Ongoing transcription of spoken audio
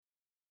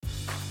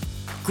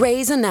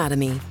Grey's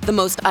Anatomy, the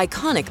most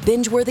iconic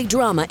binge-worthy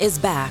drama, is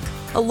back,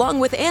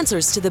 along with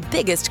answers to the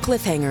biggest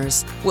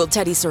cliffhangers. Will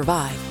Teddy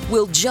survive?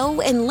 Will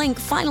Joe and Link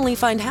finally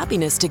find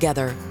happiness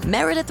together?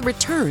 Meredith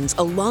returns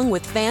along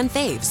with fan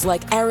faves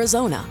like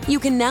Arizona. You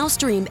can now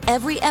stream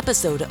every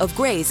episode of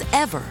Grey's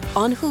ever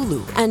on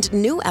Hulu, and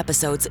new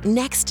episodes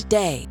next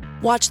day.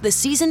 Watch the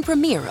season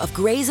premiere of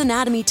Grey's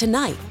Anatomy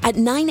tonight at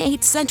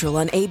 9/8 Central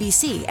on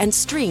ABC and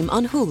stream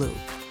on Hulu.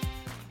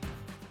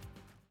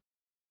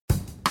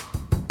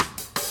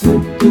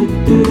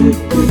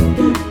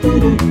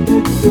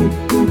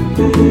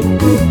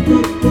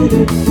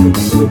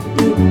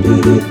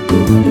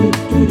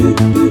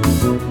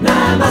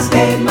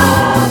 Namaste,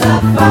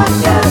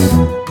 motherfuckers.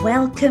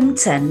 Welcome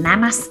to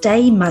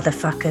Namaste,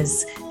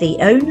 Motherfuckers, the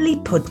only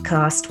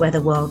podcast where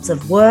the worlds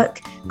of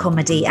work,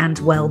 comedy and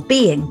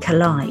well-being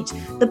collide.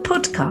 The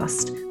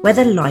podcast where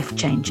the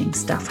life-changing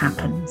stuff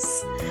happens.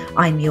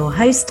 I'm your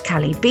host,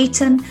 Callie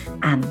Beaton,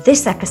 and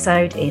this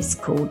episode is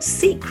called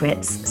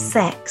Secrets,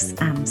 Sex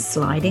and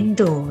Sliding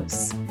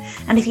Doors.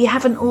 And if you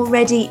haven't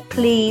already,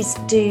 please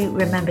do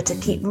remember to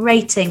keep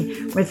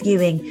rating,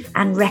 reviewing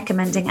and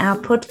recommending our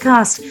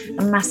podcast.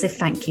 A massive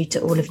thank you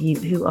to all of you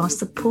who are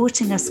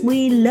supporting us.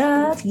 We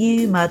love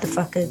you,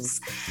 motherfuckers.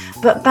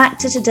 But back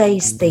to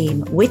today's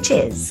theme, which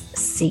is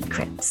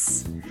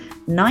secrets.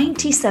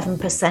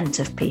 97%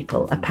 of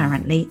people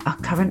apparently are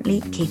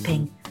currently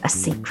keeping a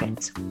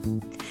secret.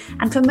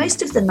 And for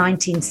most of the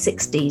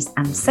 1960s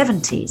and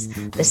 70s,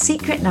 the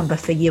secret number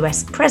for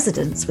US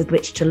presidents with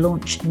which to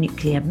launch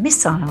nuclear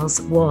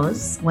missiles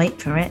was,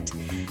 wait for it,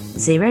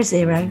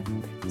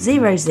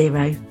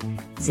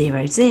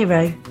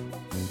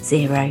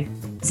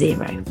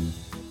 00000000.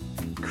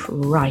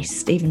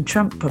 Christ, even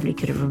Trump probably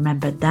could have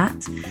remembered that.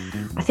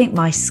 I think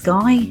my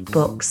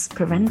Skybox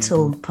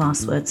parental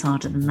password's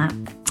harder than that.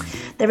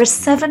 There are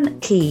 7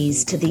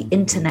 keys to the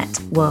internet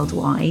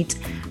worldwide,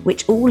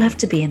 which all have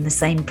to be in the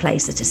same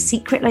place at a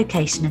secret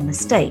location in the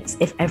States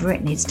if ever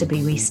it needs to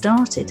be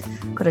restarted.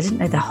 God, I didn't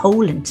know the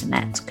whole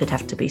internet could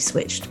have to be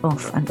switched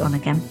off and on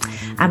again.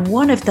 And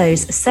one of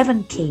those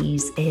 7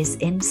 keys is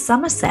in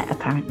Somerset,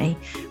 apparently,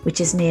 which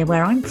is near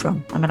where I'm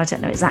from. I mean, I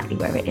don't know exactly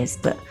where it is,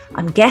 but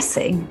I'm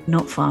guessing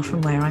not far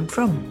from where I'm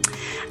from.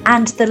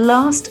 And the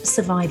last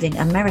surviving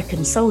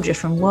American soldier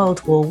from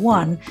World War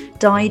I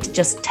died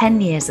just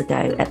 10 years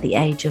ago at the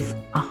age of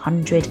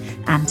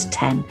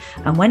 110.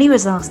 And when he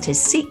was asked his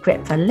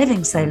secret for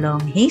living so long,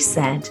 he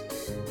said,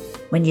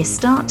 "When you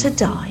start to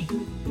die,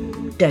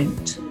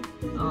 don't."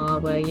 Oh,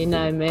 well, you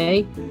know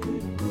me.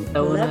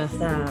 Don't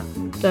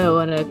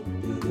want to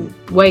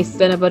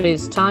waste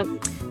anybody's time.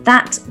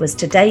 That was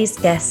today's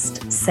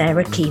guest,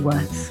 Sarah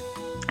Keyworth.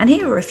 And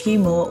here are a few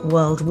more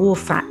World War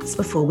facts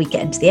before we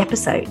get into the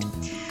episode.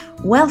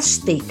 Welsh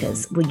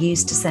speakers were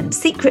used to send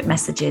secret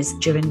messages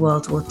during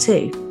World War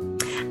II.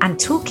 And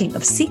talking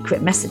of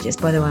secret messages,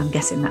 by the way, I'm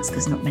guessing that's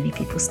because not many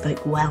people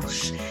spoke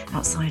Welsh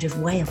outside of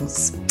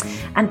Wales.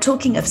 And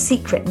talking of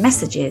secret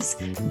messages,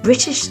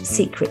 British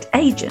secret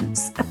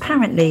agents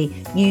apparently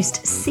used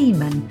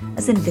semen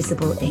as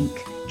invisible ink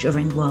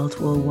during World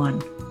War I.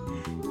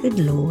 Good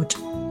Lord.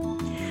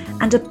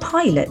 And a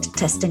pilot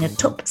testing a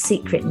top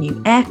secret new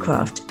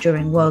aircraft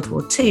during World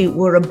War II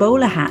wore a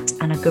bowler hat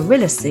and a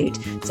gorilla suit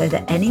so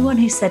that anyone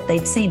who said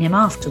they'd seen him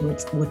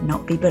afterwards would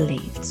not be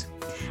believed.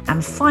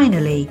 And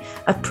finally,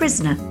 a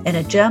prisoner in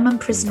a German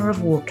prisoner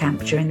of war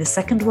camp during the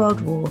Second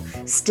World War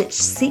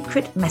stitched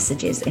secret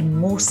messages in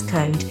Morse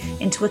code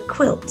into a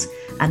quilt,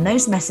 and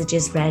those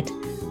messages read,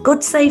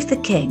 "God save the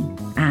King"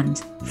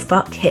 and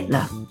 "Fuck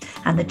Hitler."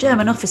 And the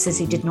German officers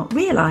who did not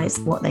realise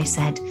what they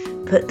said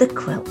put the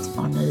quilt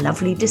on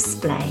lovely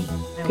display.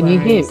 Can you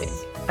hear me?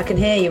 I can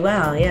hear you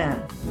well, yeah.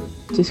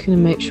 Just going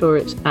to make sure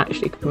it's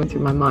actually coming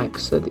through my mic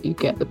so that you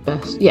get the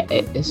best. Yeah,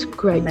 it is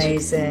great.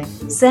 Amazing.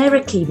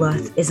 Sarah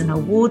Keyworth is an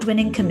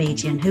award-winning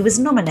comedian who was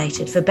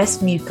nominated for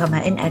Best Newcomer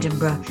in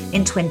Edinburgh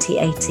in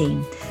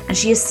 2018, and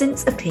she has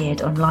since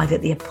appeared on Live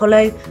at the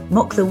Apollo,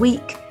 Mock the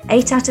Week,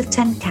 8 out of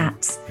 10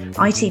 Cats,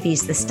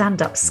 ITV's The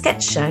Stand-Up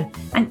Sketch Show,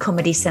 and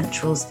Comedy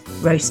Central's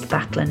Roast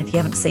Battle. And if you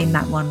haven't seen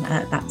that one,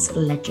 that's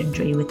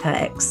legendary with her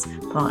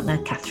ex-partner,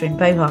 Catherine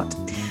Bohart.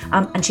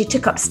 And she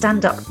took up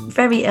stand-up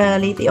very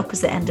early, the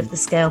opposite end of the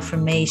scale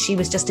from me. She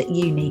was just at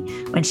uni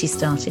when she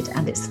started,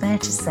 and it's fair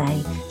to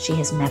say she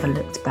has never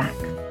looked back.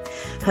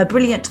 Her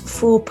brilliant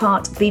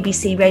 4-part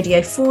BBC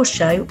Radio 4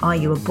 show, Are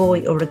You a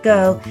Boy or a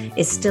Girl?,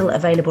 is still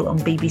available on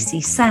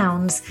BBC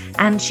Sounds,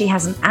 and she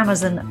has an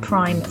Amazon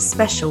Prime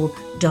special,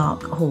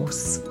 Dark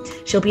Horse.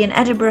 She'll be in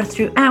Edinburgh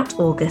throughout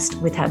August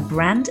with her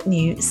brand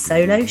new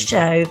solo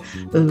show,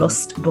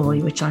 Lost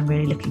Boy, which I'm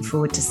really looking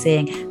forward to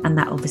seeing, and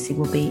that obviously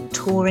will be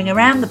touring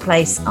around the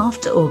place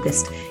after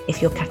August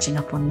if you're catching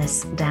up on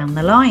this down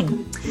the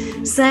line.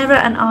 Sarah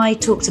and I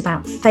talked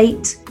about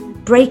fate,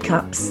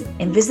 breakups,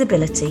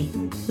 invisibility,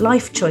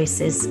 life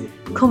choices,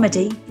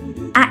 comedy,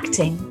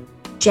 acting,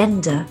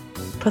 gender,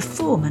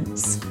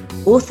 performance,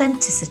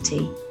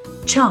 authenticity,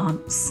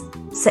 chance,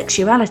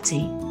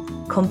 sexuality,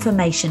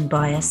 confirmation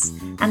bias,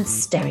 and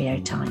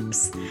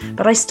stereotypes.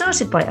 But I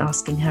started by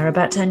asking her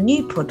about her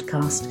new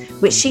podcast,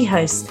 which she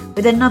hosts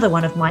with another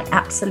one of my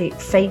absolute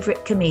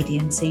favourite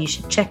comedians, so you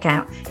should check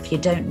out if you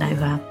don't know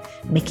her,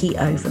 Mickey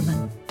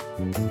Overman.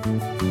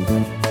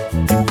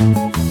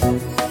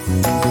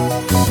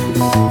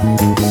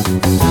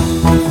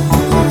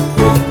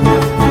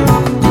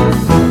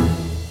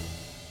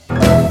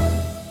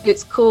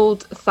 It's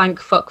called Thank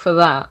Fuck for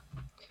That.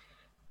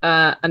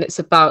 And it's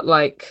about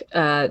like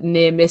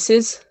near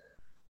misses.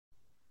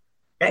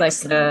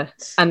 Excellent.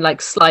 And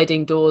like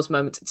sliding doors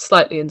moments. It's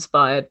slightly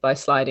inspired by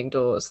sliding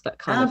doors, that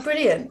kind of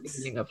brilliant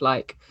feeling of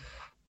like,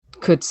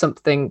 could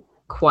something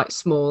quite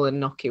small and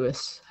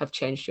innocuous have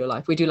changed your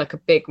life? We do like a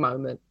big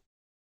moment,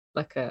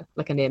 like a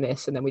near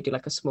miss, and then we do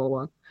like a small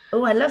one.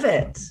 Oh, I love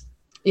it.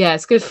 Yeah,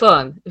 it's good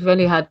fun. We've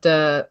only had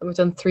we've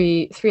done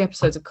three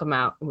episodes have come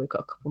out, and we've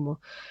got a couple more.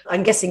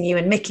 I'm guessing you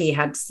and Mickey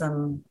had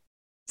some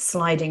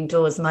sliding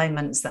doors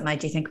moments that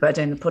made you think about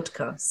doing the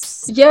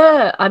podcast.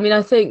 Yeah, I mean,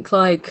 I think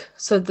like,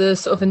 so the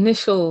sort of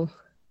initial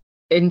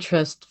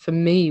interest for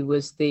me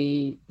was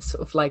the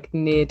sort of like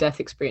near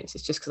death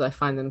experiences, just because I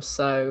find them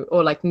so,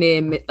 or like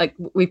like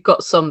we've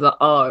got some that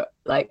are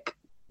like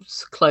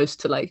close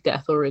to like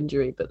death or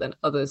injury, but then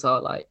others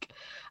are like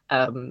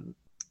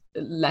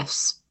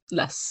less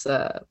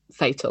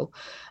fatal.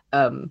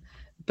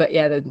 But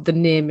yeah, the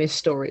near miss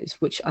stories,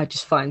 which I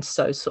just find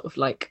so sort of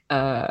like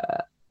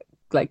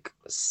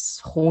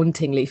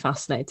hauntingly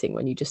fascinating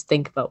when you just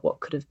think about what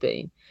could have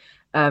been.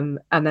 And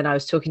then I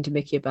was talking to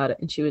Mickey about it,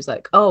 and she was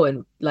like, oh,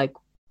 and like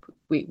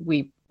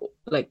we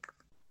like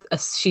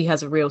she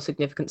has a real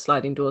significant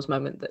sliding doors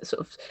moment that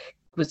sort of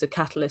was the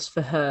catalyst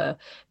for her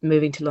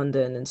moving to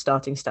London and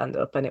starting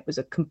stand-up, and it was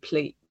a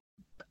complete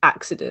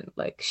accident.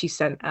 Like she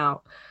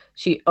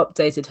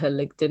updated her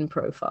LinkedIn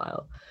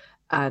profile,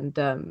 and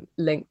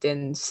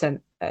LinkedIn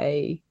sent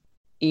a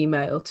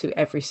email to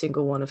every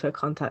single one of her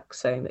contacts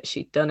saying that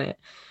she'd done it,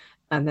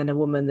 and then a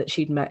woman that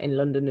she'd met in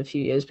London a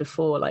few years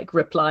before like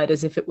replied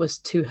as if it was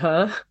to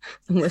her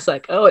and was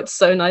like, oh, it's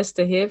so nice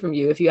to hear from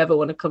you. If you ever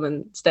want to come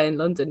and stay in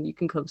London, you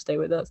can come stay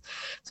with us.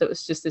 So it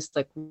was just this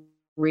like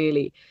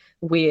really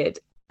weird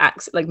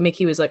like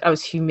Mickey was like, I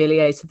was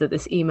humiliated that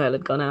this email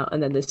had gone out,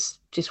 and then this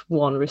just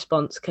one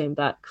response came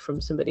back from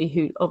somebody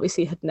who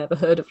obviously had never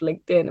heard of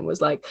LinkedIn and was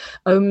like,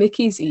 oh,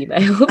 Mickey's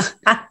emailed.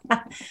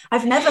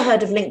 I've never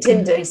heard of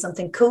LinkedIn doing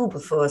something cool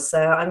before, so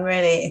I'm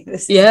really,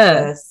 this is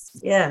first.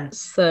 Yeah.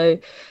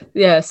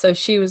 So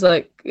she was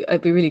like,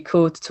 it'd be really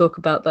cool to talk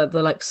about that,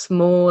 the like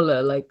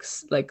smaller, like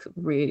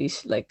really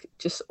like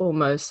just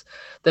almost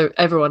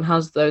everyone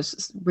has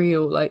those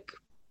real like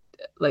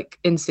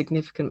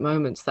insignificant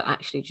moments that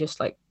actually just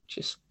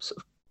sort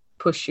of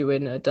push you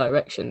in a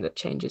direction that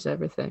changes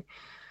everything.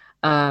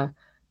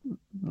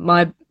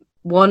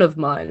 One of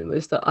mine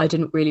was that I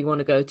didn't really want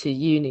to go to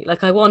uni.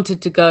 Like I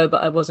wanted to go,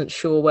 but I wasn't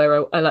sure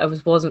where I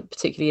wasn't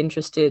particularly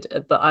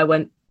interested. But I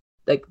went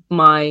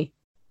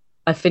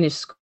I finished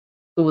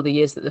school the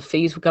years that the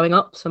fees were going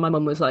up. So my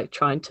mum was like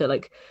trying to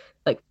like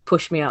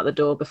push me out the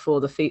door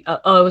before the fee.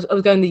 I was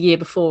going the year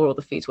before all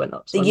the fees went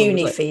up. So the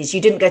uni fees.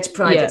 You didn't go to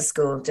private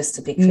school, just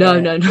to be clear.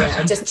 No.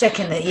 Yeah, just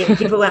checking that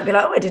people won't be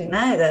like, oh, I didn't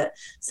know that.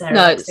 Sarah,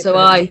 no, so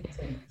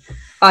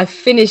I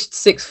finished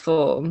sixth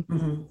form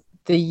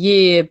the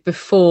year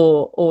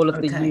before all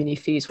of the uni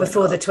fees went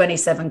before up. The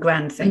 27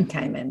 grand thing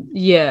came in.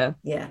 Yeah.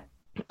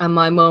 And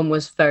my mum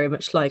was very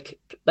much like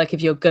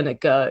if you're gonna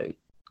go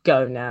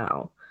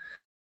now.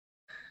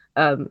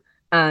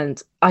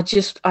 And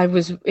I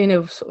was in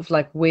a sort of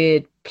like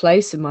weird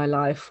place in my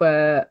life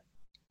where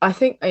I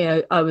think,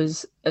 I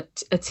was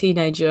a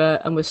teenager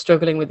and was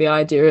struggling with the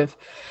idea of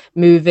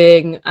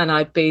moving, and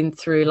I'd been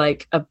through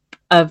like a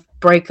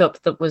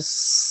breakup that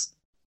was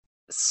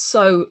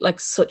so like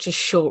such a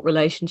short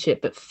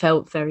relationship but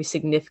felt very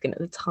significant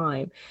at the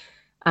time,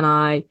 and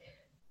I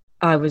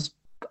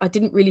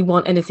didn't really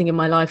want anything in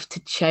my life to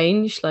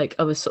change. Like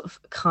I was sort of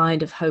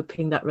kind of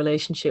hoping that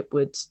relationship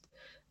would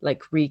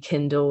like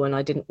rekindle, and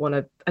I didn't want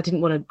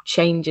to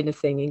change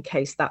anything in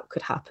case that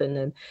could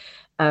happen.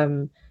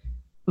 And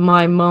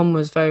my mum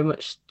was very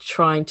much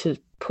trying to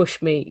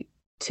push me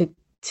to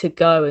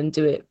go and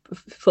do it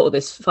for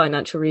this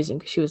financial reason,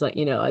 because she was like,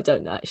 I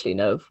don't actually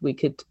know if we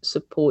could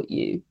support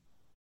you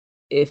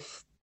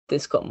if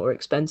this got more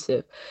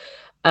expensive.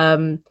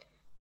 So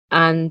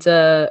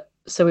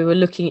we were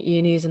looking at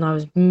unis, and I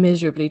was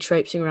miserably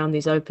traipsing around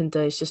these open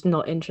days, just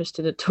not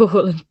interested at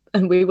all.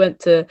 And we went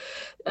to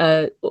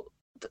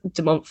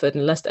Montfort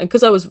and Leicester, and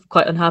because I was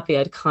quite unhappy,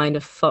 I'd kind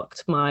of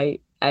fucked my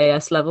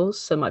AS levels,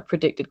 so my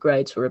predicted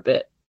grades were a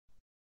bit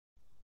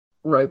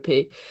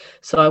ropey,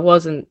 so I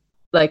wasn't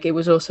like, it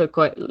was also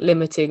quite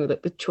limiting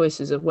the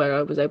choices of where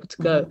I was able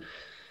to go.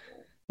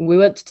 we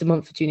went to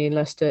Montfort Uni in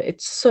Leicester.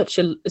 It's such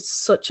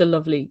a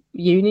lovely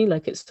uni.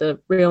 Like, it's a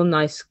real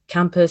nice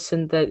campus,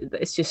 and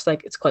it's just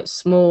like, it's quite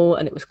small,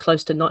 and it was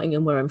close to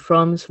Nottingham, where I'm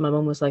from. So my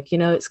mum was like,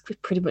 it's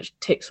pretty much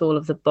ticks all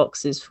of the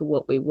boxes for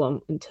what we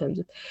want in terms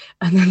of.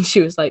 And then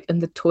she was like, and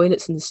the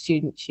toilets in the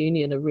students'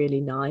 union are really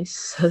nice.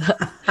 So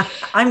that,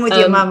 I'm with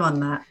your mum on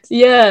that.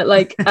 Yeah,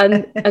 like,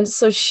 and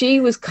so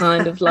she was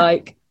kind of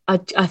like,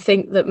 I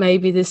think that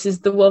maybe this is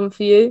the one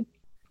for you.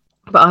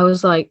 But I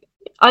was like,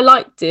 I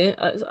liked it,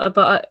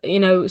 but it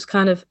was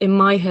kind of, in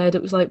my head,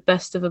 it was like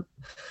best of a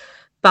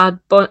bad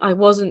bunch. I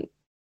wasn't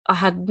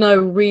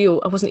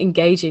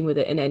engaging with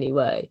it in any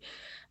way.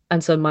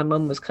 And so my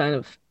mum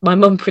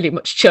pretty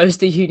much chose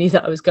the uni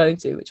that I was going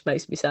to, which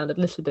makes me sound a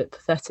little bit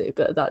pathetic.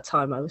 But at that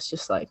time, I was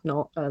just like,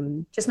 not.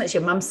 Just makes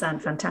your mum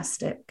sound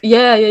fantastic.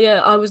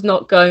 Yeah. I was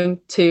not going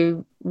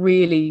to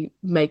really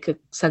make a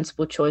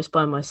sensible choice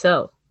by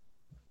myself.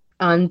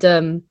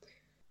 And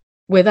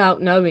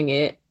without knowing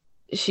it,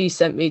 she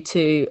sent me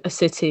to a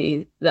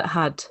city that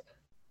had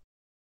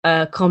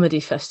a comedy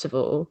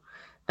festival,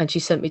 and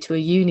she sent me to a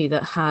uni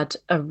that had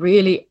a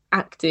really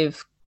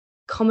active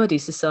comedy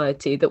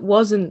society that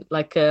wasn't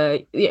like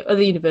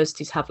other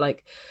universities have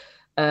like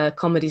a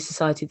comedy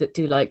society that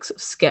do like sort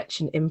of sketch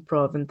and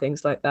improv and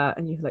things like that,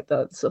 and you have like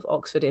the sort of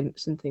Oxford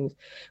Imps and things,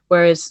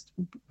 whereas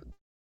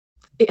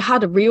it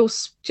had a real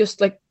just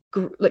like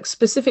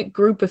specific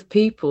group of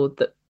people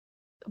that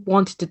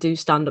wanted to do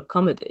stand-up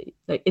comedy,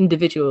 like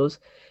individuals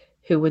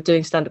who were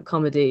doing stand-up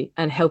comedy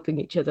and helping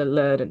each other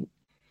learn and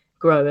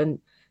grow, and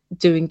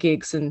doing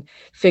gigs and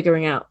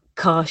figuring out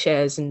car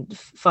shares and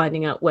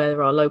finding out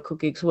where our local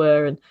gigs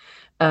were,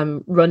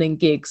 and running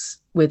gigs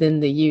within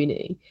the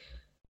uni.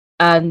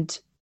 And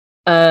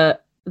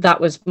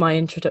that was my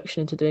introduction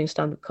into doing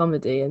stand-up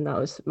comedy, and that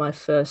was my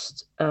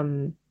first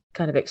kind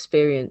of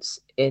experience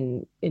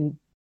in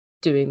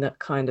doing that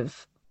kind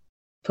of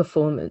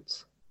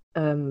performance.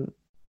 And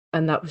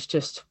that was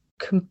just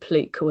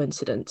complete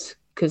coincidence,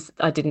 because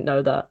I didn't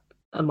know that,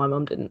 and my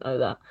mum didn't know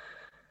that.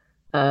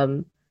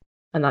 And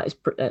I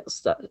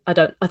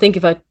think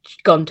if I'd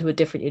gone to a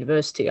different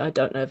university, I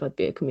don't know if I'd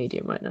be a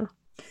comedian right now.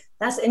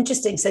 That's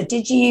interesting. So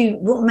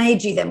what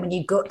made you then, when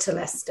you got to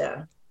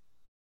Leicester,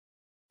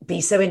 be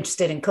so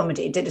interested in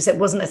comedy? It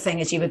wasn't a thing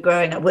as you were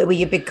growing up? Were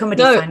you a big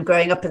comedy fan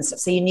growing up and stuff?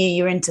 So you knew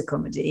you were into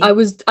comedy? I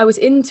was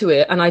into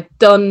it, and I'd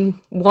done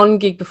one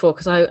gig before,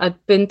 because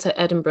I'd been to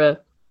Edinburgh.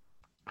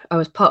 I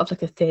was part of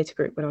like a theatre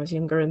group when I was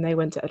younger, and they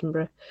went to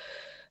Edinburgh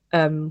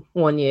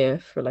 1 year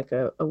for like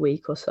a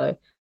week or so,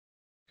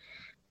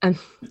 and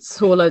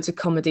saw loads of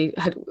comedy.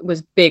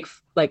 Was big,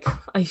 like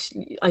I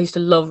used to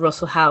love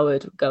Russell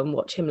Howard, go and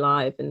watch him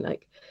live, and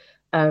like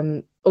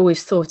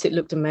always thought it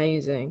looked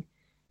amazing.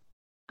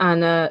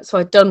 And so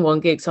I'd done one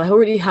gig, so I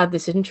already had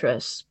this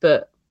interest,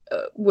 but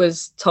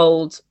was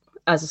told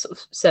as a sort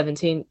of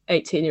 17,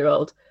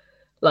 18-year-old,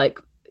 like,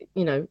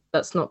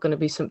 that's not going to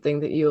be something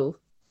that you'll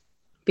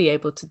be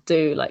able to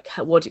do. Like,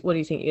 what do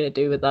you think you're going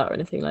to do with that, or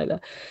anything like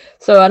that?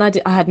 So, and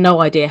I had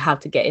no idea how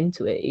to get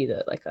into it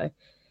either. Like, I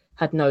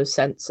had no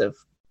sense of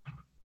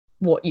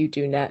what you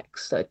do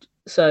next.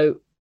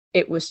 So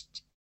it was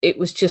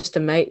just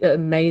an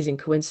amazing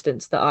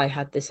coincidence that I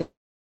had this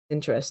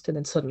interest, and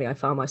then suddenly I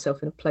found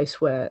myself in a place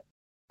where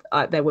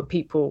there were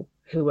people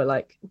who were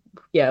like,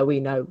 yeah, we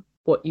know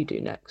what you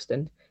do next,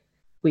 and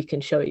we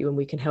can show you, and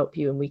we can help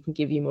you, and we can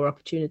give you more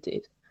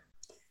opportunities.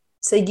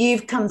 So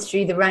you've come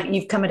through the rank,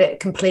 you've come at it a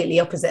completely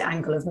opposite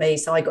angle of me.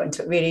 So I got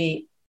into it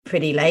really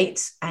pretty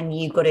late, and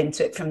you got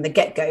into it from the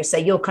get-go. So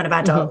your kind of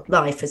adult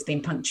life has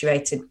been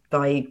punctuated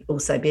by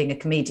also being a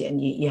comedian.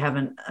 You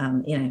haven't,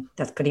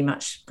 that's pretty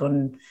much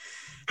gone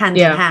hand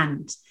in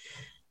hand.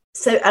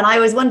 So, and I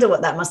always wonder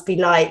what that must be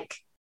like.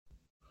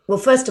 Well,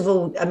 first of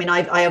all, I mean,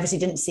 I obviously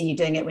didn't see you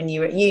doing it when you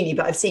were at uni,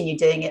 but I've seen you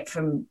doing it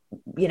from,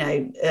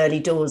 early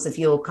doors of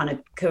your kind of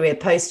career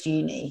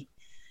post-uni.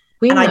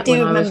 I do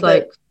remember, I was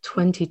like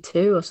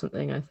 22 or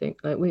something, I think.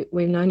 Like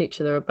we've known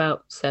each other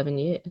about 7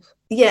 years.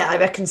 Yeah, I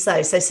reckon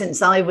so. So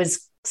since I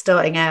was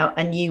starting out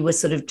and you were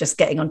sort of just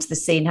getting onto the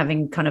scene,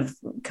 having kind of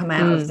come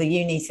out of the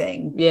uni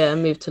thing. Yeah,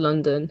 and moved to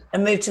London.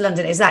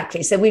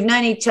 Exactly. So we've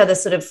known each other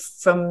sort of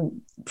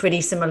from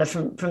pretty similar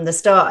from the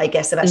start, I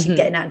guess, of actually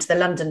getting out into the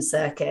London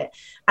circuit.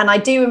 And I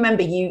do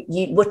remember you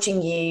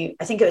watching you,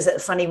 I think it was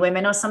at Funny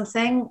Women or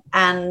something.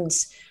 And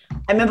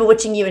I remember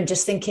watching you and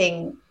just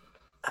thinking,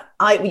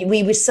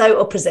 we were so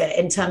opposite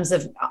in terms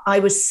of, I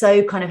was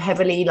so kind of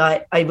heavily,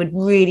 like, I would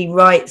really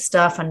write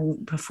stuff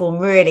and perform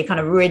really kind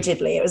of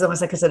rigidly. It was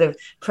almost like a sort of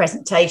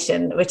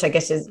presentation, which I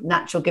guess is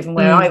natural given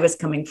where I was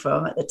coming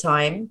from at the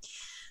time.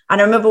 And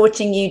I remember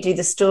watching you do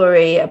the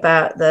story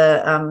about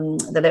the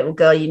little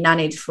girl you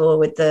nannied for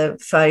with the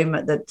foam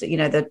at the,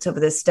 the top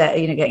of the stair,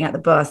 getting out the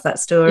bath, that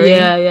story.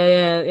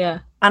 Yeah.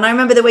 And I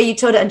remember the way you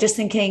told it and just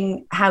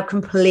thinking how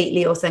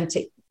completely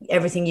authentic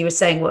everything you were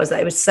saying was. That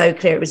it was so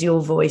clear it was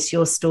your voice,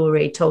 your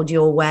story, told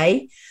your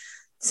way.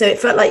 So it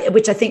felt like,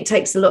 which I think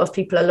takes a lot of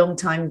people a long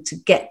time to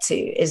get to,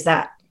 is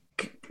that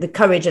the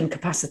courage and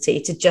capacity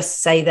to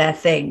just say their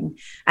thing.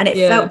 And it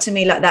felt to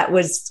me like that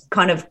was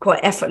kind of quite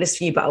effortless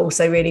for you, but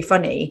also really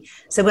funny.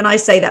 So when I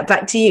say that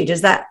back to you,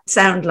 does that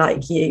sound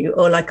like you,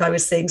 or like I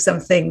was seeing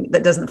something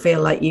that doesn't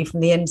feel like you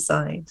from the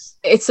inside?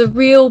 It's a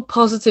real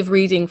positive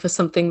reading for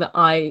something that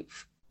I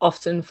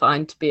often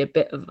find to be a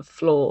bit of a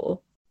flaw,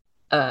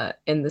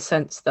 in the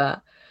sense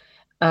that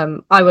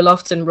I will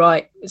often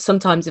write,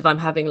 sometimes if I'm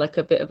having like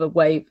a bit of a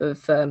wave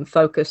of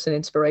focus and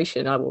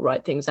inspiration, I will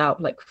write things out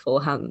like full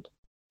hand.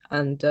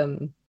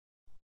 And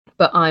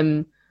but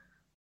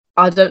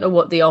I don't know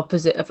what the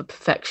opposite of a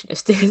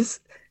perfectionist is,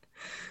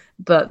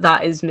 but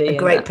that is me. A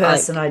great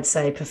person, I'd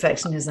say.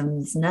 Perfectionism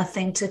is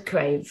nothing to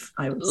crave,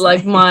 I would say.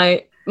 Like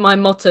my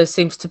motto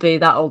seems to be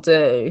that'll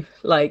do.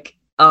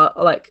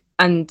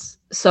 And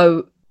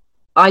so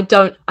I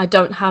don't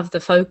have the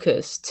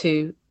focus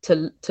to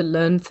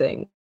learn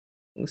things.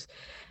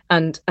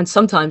 And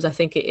sometimes I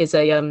think it is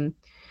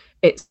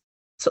it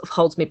sort of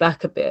holds me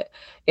back a bit,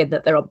 in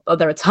that there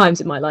are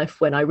times in my life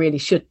when I really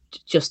should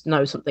just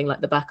know something like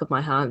the back of my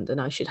hand,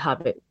 and I should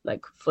have it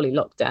like fully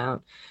locked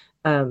down.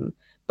 But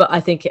I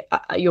think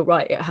you're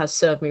right, it has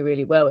served me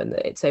really well, in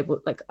that it's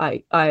able, like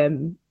I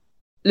am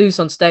loose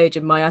on stage,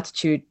 and my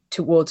attitude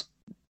towards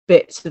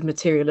bits of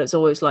material is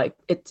always like,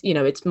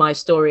 it's my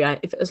story.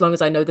 As long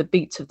as I know the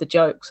beats of the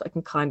jokes, I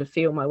can kind of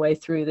feel my way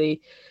through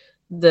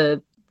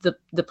the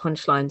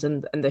punchlines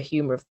and the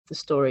humor of the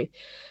story,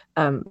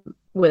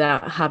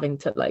 without having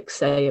to like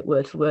say it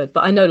word for word.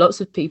 But I know lots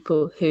of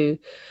people who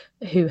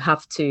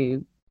have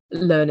to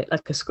learn it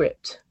like a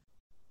script,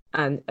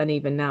 and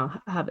even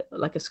now have it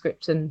like a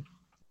script. And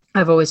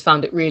I've always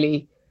found it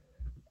really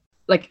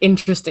like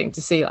interesting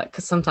to see, like,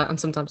 because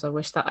sometimes I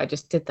wish that I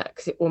just did that,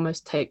 because it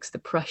almost takes the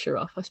pressure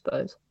off, I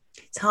suppose.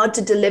 It's hard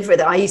to deliver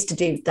that. I used to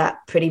do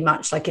that pretty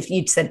much. Like if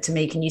you'd said to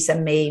me, can you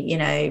send me,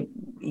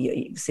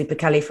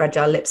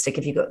 supercalifragile lipstick,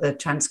 if you got the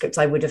transcripts,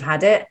 I would have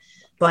had it.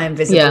 By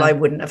Invisible, I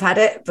wouldn't have had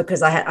it,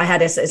 because I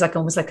had it. It's like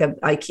almost like a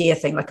IKEA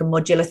thing, like a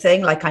modular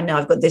thing. Like I know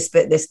I've got this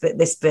bit, this bit,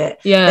 this bit.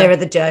 Yeah. There are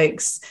the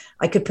jokes.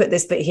 I could put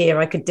this bit here.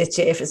 I could ditch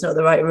it if it's not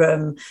the right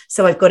room.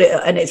 So I've got it,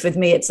 and it's with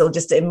me. It's all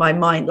just in my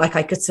mind. Like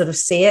I could sort of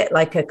see it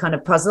like a kind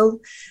of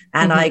puzzle,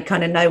 and I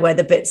kind of know where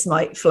the bits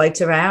might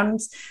float around.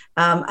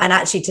 And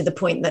actually, to the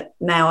point that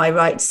now I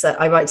write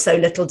so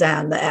little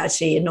down that it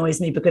actually annoys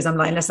me, because I'm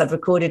like, unless I've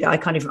recorded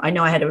it, I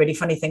know I had a really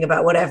funny thing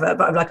about whatever,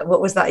 but I'm like,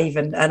 what was that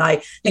even? And I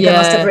think I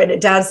must have written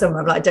it down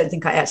somewhere. I'm like, I don't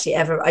think I actually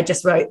ever. I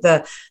just wrote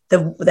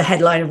the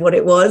headline of what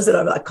it was, and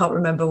I'm like, I can't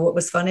remember what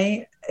was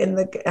funny in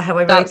how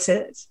I wrote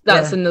it.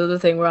 That's another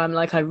thing where I'm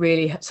like, I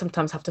really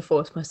sometimes have to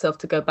force myself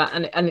to go back,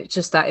 and it's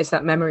just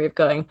that memory of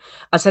going,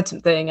 I said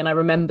something, and I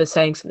remember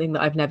saying something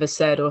that I've never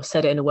said, or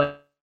said it in a way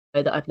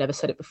that I've never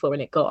said it before,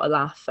 and it got a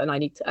laugh, and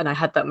I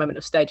had that moment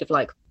of stage of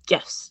like,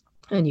 yes,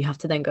 and you have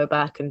to then go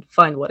back and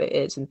find what it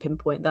is and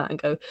pinpoint that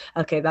and go,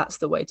 okay, that's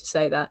the way to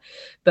say that.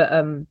 But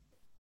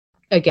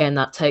again,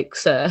 that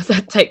takes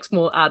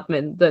more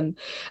admin than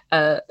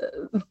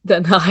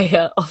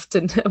I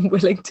often am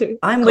willing to.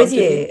 I'm with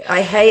you.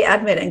 I hate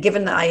admin, and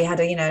given that I had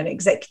an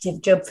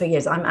executive job for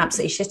years, I'm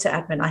absolutely shit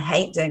at admin. I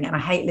hate doing it, and I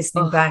hate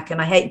listening back, and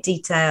I hate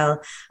detail.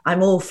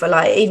 I'm all for,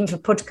 like, even for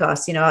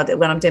podcasts,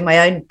 when I'm doing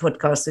my own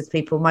podcast with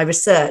people, my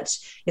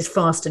research is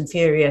fast and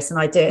furious, and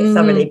I do it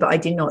thoroughly, but I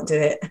do not do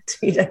it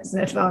 2 days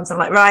in advance. I'm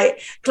like,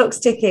 right, clock's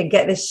ticking,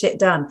 get this shit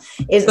done.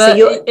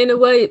 In a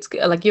way, it's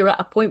like you're at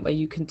a point where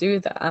you can do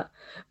that.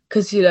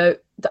 Because,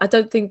 I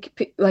don't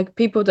think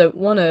people don't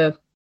want to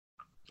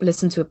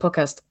listen to a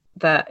podcast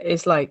that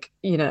is like,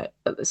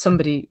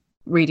 somebody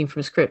reading from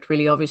a script,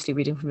 really obviously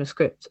reading from a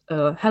script.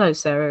 Hello,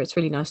 Sarah, it's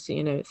really nice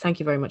to, thank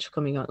you very much for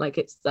coming on.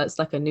 Like that's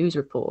like a news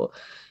report.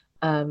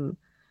 And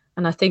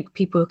I think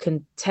people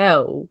can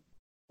tell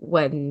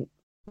when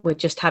we're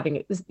just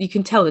you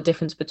can tell the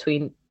difference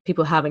between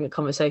people having a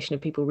conversation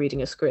and people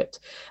reading a script,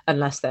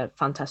 unless they're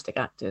fantastic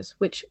actors,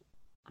 which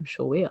I'm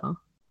sure we are.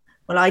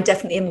 Well, I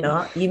definitely am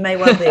not. You may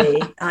well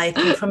be. I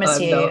can promise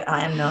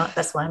I am not.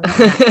 That's why I'm not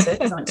an actor,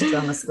 because I went to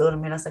drama school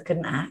and realised I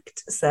couldn't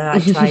act. So I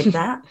tried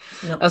that.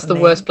 That's the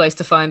worst place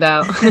to find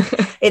out.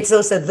 It's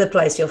also the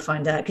place you'll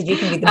find out, because you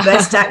can be the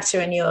best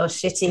actor in your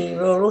shitty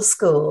rural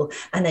school,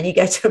 and then you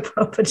go to a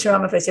proper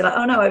drama place. You're like,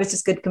 oh no, I was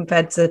just good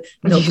compared to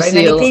not very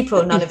many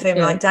people, none of whom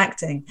liked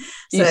acting.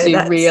 So you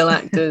see real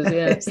actors,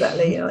 yeah.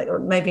 Exactly. You're like, well,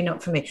 maybe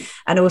not for me.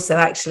 And also,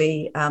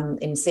 actually,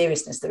 in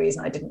seriousness, the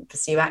reason I didn't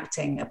pursue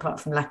acting, apart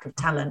from lack of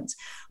talent,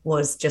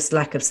 was just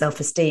lack of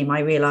self-esteem. I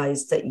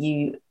realized that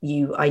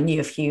I knew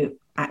a few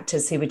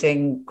actors who were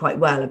doing quite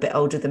well, a bit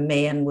older than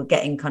me, and were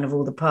getting kind of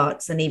all the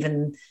parts, and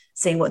even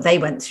seeing what they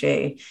went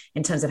through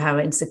in terms of how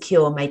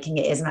insecure making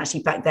it is, and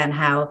actually back then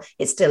how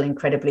it's still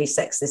incredibly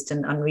sexist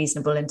and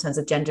unreasonable in terms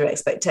of gender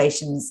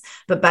expectations.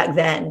 But back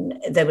then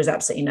there was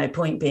absolutely no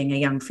point being a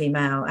young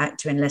female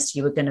actor unless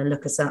you were going to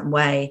look a certain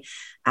way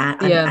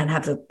and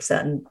have a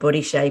certain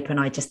body shape, and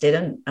I just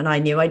didn't, and I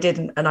knew I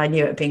didn't, and I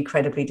knew it would be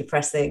incredibly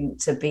depressing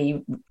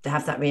to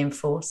have that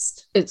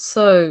reinforced. It's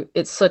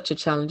such a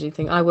challenging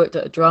thing. I worked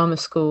at a drama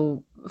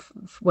school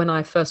when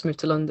I first moved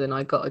to London.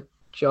 I got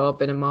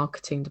job in a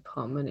marketing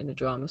department in a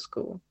drama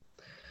school,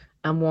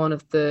 and one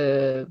of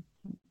the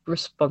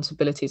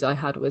responsibilities I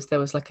had was there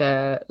was like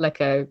a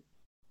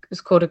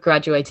it's called a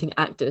graduating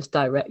actors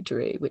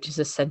directory, which is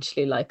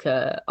essentially like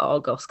a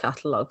Argos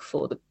catalogue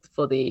for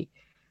the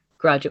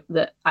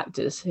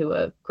actors who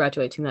are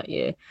graduating that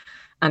year.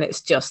 And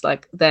it's just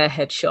like their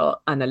headshot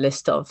and a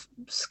list of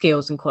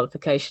skills and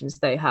qualifications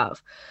they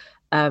have.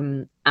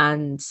 I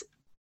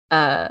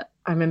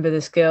remember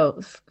this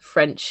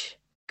French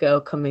girl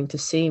coming to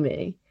see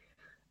me,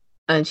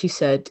 and she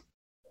said,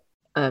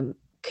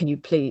 can you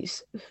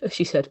please,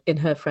 she said in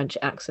her French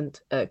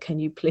accent, can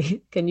you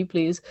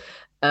please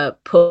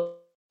put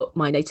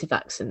my native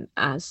accent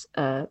as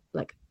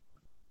like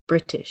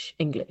British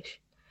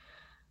English?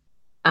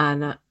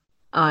 And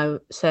I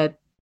said,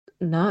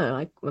 no,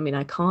 I mean,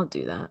 I can't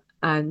do that.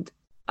 And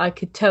I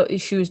could tell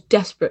she was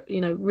desperate,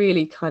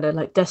 really kind of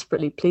like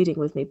desperately pleading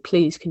with me,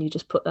 please, can you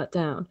just put that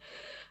down?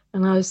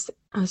 And I was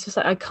just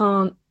like,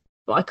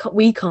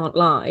 we can't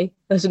lie.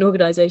 As an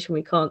organisation,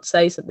 we can't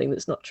say something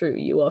that's not true.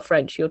 You are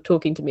French, you're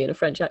talking to me in a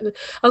French accent.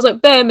 I was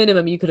like, bare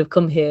minimum, you could have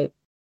come here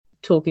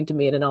talking to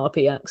me in an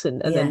RP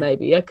accent, and then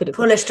maybe I could have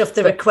polished off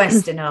the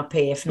request in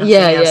RP, if nothing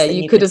else.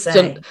 You could have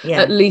done,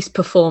 at least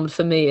performed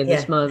for me in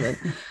this moment.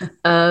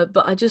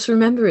 But I just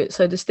remember it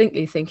so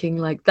distinctly, thinking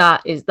like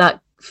that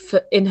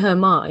in her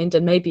mind,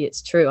 and maybe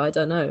it's true, I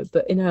don't know,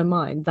 but in her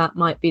mind that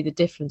might be the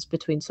difference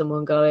between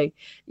someone going,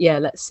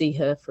 let's see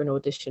her for an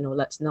audition or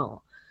let's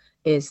not,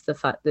 is the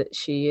fact that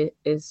she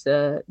is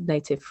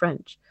native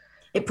French.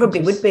 It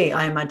probably would be,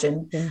 I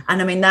imagine. Yeah.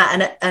 And I mean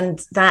that,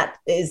 and that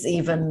is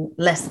even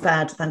less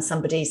bad than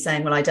somebody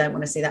saying, well, I don't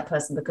want to see that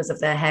person because of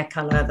their hair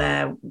color,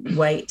 their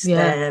weight,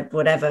 their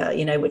whatever,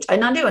 which,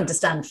 and I do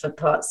understand for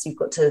parts, you've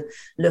got to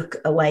look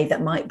a way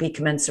that might be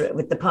commensurate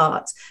with the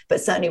part.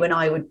 But certainly when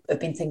I would have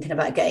been thinking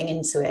about getting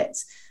into it,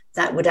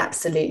 that would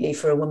absolutely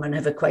for a woman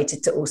have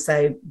equated to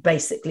also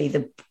basically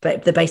the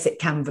basic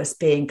canvas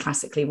being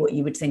classically what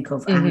you would think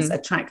of as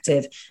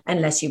attractive,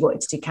 unless you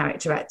wanted to do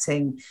character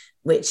acting,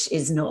 which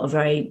is not a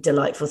very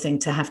delightful thing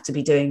to have to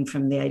be doing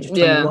from the age of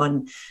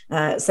 21.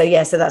 So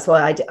that's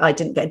why I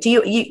didn't get. Do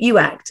you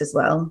act as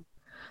well?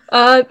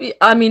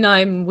 I mean,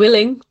 I'm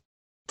willing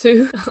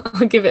to.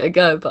 I'll give it a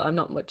go, but I'm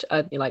not much.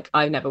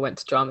 I never went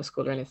to drama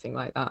school or anything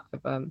like that.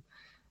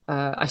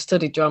 I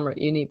studied drama at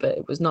uni, but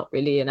it was not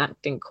really an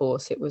acting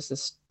course. It was a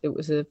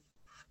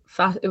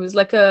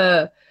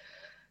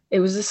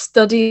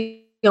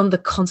study on the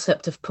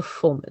concept of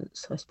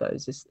performance, I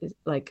suppose.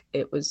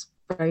 It was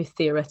very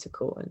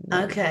theoretical.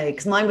 And okay,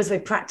 because mine was very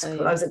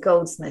practical. I was at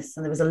Goldsmiths,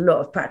 and there was a lot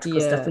of practical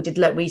stuff.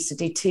 We used to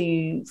do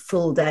 2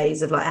 full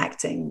days of like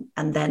acting,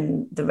 and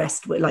then the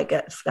rest were like,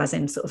 as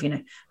in sort of,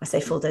 I say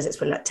full days, it's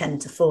probably like 10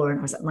 to 4, and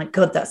I was like, my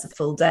God, that's a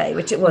full day,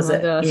 which it was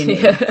at uni.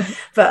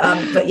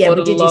 But yeah,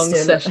 we did long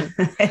session.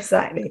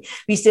 Exactly.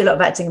 We used to do a lot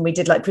of acting, and we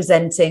did like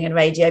presenting and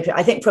radio.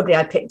 I think probably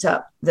I picked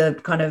up the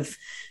kind of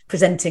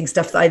presenting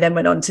stuff that I then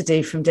went on to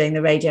do from doing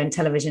the radio and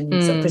television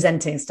sort of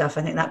presenting stuff.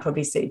 I think that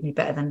probably suited me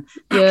better than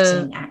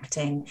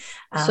acting.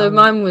 So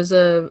mine was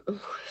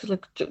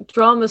like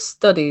drama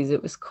studies,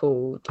 it was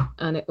called,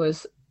 and it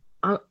was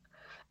I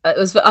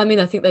mean,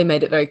 I think they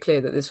made it very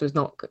clear that this was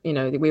not,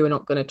 we were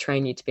not going to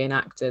train you to be an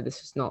actor.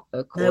 This is not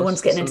a course. No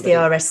one's getting into the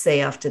RSC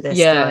after this,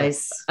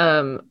 guys.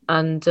 But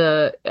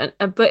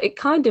it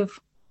kind of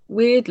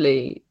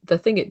weirdly, the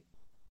thing it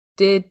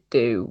did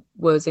do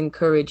was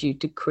encourage you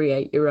to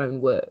create your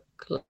own work.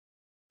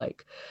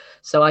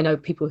 So I know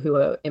people who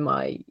are in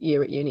my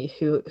year at uni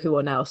who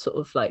are now sort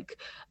of like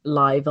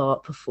live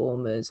art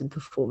performers and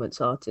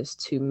performance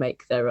artists who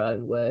make their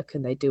own work,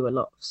 and they do a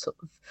lot of sort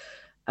of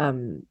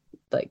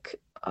like,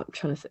 I'm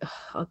trying to think,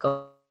 oh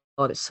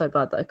God, it's so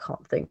bad that I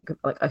can't think of,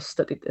 like, I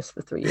studied this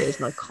for 3 years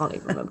and I can't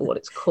even remember what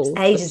it's called.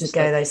 It's ages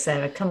ago though,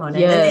 Sarah, come on.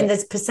 In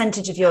this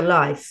percentage of your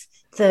life,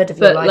 third of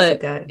your life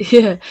ago.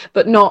 Yeah,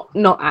 but not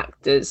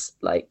actors.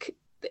 Like,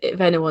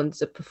 if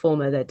anyone's a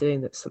performer, they're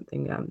doing that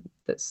something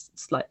that's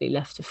slightly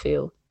left of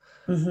field.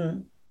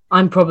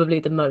 I'm probably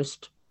the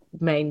most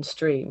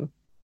mainstream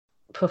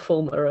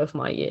performer of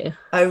my year.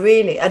 Oh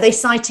really? Are they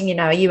citing you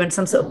now? Are you in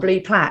some sort of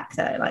blue plaque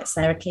though, like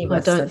Sarah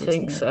Keyworth? I don't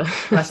think so.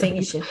 I think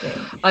you should be.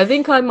 I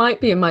think I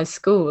might be in my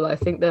school. I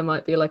think there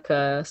might be like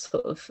a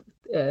sort of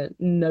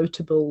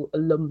notable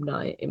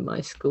alumni in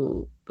my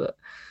school, but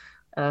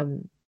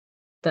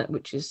that,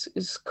 which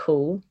is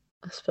cool,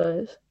 I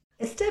suppose.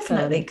 It's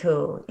definitely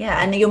cool.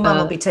 Yeah, and your mum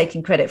will be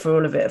taking credit for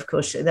all of it, of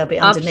course. They'll be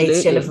underneath,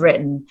 absolutely. She'll have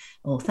written,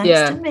 all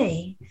thanks to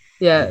me.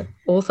 Yeah,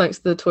 all thanks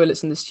to the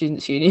toilets in the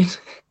Students' Union.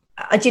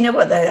 Do you know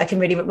what though? I can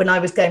really, when I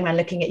was going around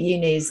looking at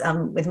unis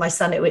with my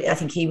son, I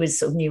think he was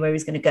sort of knew where he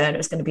was going to go, and it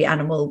was going to be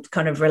animal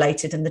kind of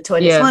related, and the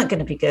toilets weren't going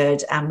to be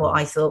good. And what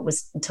I thought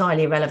was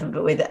entirely irrelevant,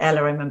 but with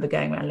Ella, I remember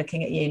going around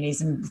looking at unis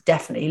and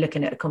definitely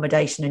looking at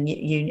accommodation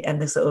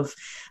and the sort of,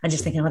 and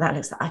just thinking, well, that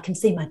looks like I can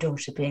see my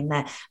daughter being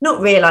there, not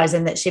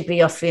realizing that she'd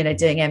be off, doing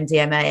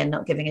MDMA and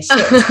not giving a shit.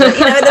 But,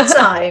 at the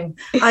time,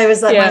 I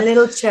was like, my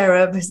little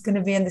cherub is going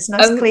to be in this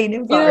nice, clean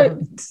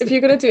environment. If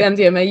you're going to do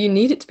MDMA, you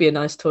need it to be a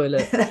nice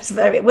toilet. That's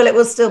very well. it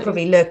will still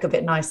probably look a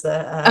bit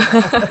nicer.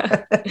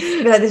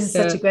 This is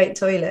such a great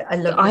toilet. I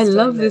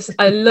love this.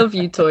 I love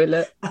you,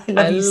 toilet. I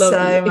love you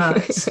so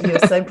much. You're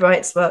so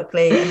bright,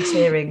 sparkly, and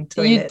cheering.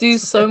 Toilet. You do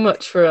so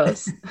much for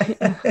us.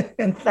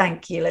 And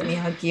thank you. Let me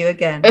hug you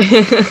again.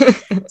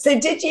 So,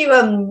 did you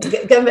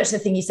going back to the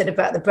thing you said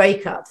about the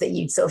breakup that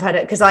you'd sort of had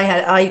it? Because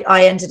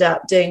I ended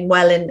up doing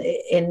well in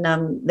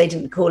they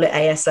didn't call it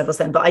AS levels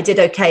then, but I did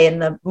okay in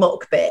the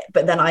mock bit.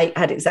 But then I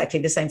had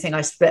exactly the same thing.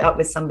 I split up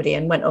with somebody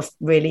and went off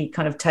really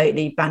kind of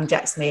totally bang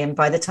jacks me. And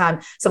by the time,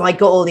 so I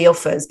got all the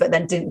offers, but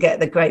then didn't get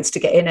the grades to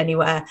get in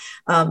anywhere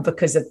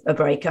because of a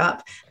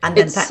breakup. And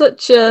then it's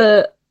such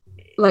a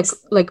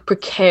like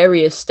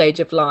precarious stage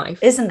of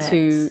life, isn't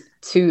it?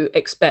 To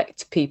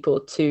expect people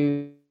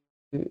to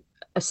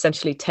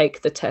essentially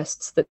take the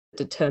tests that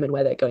determine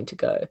where they're going to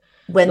go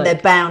when they're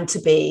bound to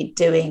be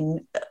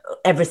doing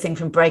everything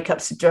from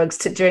breakups to drugs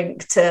to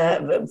drink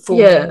to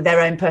forming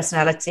their own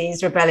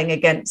personalities, rebelling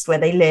against where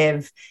they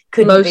live.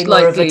 Couldn't be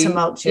more of a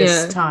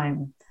tumultuous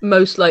time.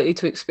 Most likely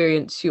to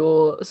experience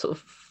your sort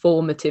of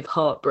formative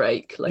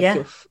heartbreak,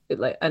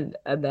 and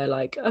they're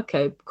like,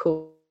 okay,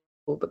 cool,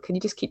 but can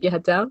you just keep your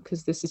head down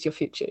because this is your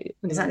future.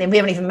 Exactly. We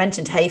haven't even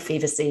mentioned hay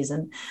fever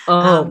season.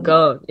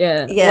 God,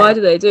 yeah. Why do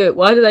they do it?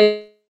 Why do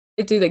they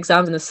do the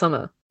exams in the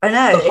summer? I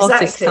know,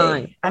 exactly.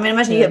 Time. I mean,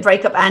 imagine you get a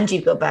breakup and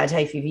you've got bad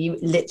hay fever. You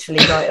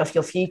literally write off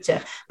your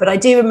future. But I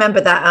do remember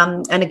that.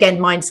 And again,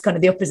 mine's kind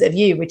of the opposite of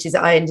you, which is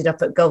I ended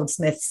up at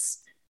Goldsmiths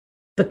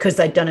because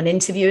they'd done an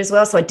interview as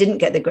well. So I didn't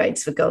get the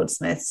grades for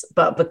Goldsmiths,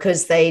 but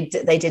because they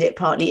did it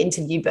partly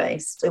interview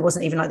based. It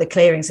wasn't even like the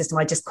clearing system.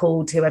 I just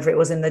called whoever it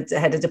was in the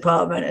head of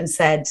department and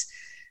said,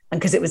 and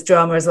because it was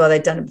drama as well,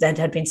 there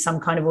had been some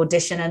kind of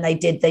audition, and they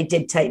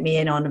did take me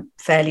in on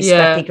fairly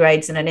scrappy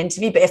grades in an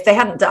interview. But if they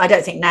hadn't, I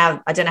don't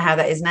know how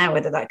that is now,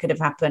 whether that could have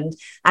happened.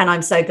 And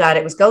I'm so glad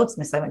it was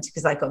Goldsmiths I went to,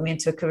 because that got me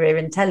into a career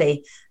in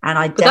telly, and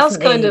I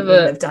definitely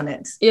wouldn't have done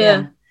it.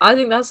 Yeah, I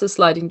think that's a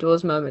sliding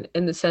doors moment,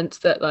 in the sense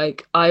that,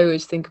 like, I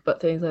always think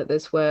about things like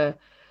this where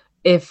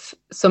if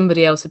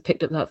somebody else had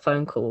picked up that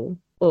phone call,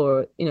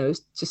 or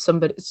it's just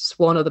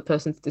one other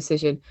person's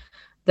decision,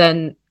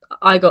 then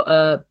I got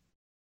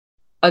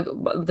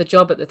the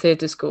job at the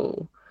theatre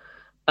school.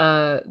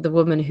 The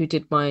woman who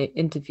did my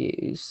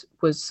interviews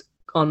was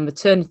on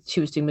maternity. She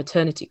was doing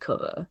maternity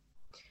cover,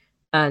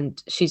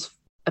 and she's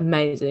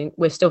amazing.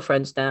 We're still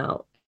friends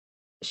now.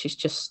 She's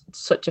just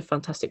such a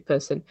fantastic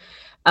person.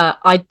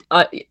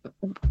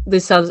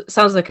 This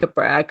sounds like a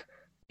brag.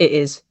 It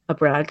is a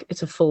brag.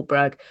 It's a full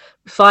brag.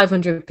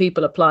 500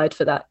 people applied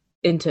for that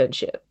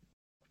internship,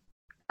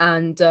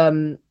 and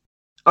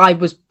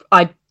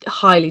I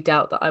highly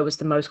doubt that I was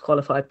the most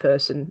qualified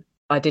person.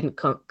 I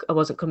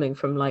wasn't coming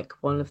from like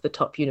one of the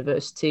top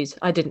universities.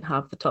 I didn't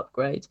have the top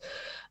grades,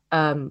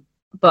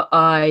 but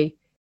I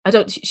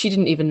don't. She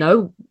didn't even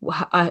know.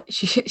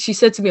 She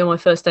said to me on my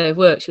first day of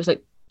work, she was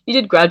like, "You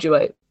did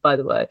graduate, by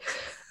the way,"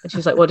 and she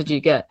was like, "What did you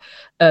get?"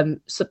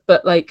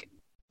 But like,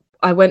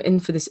 I went in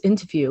for this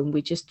interview, and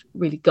we just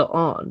really got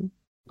on,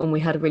 and we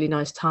had a really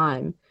nice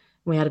time. And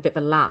we had a bit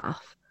of a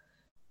laugh,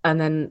 and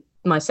then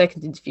my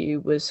second interview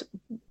was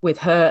with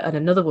her and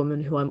another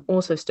woman who I'm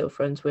also still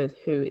friends with,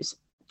 who is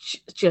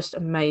just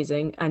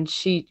amazing, and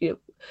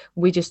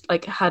we just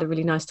like had a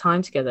really nice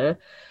time together,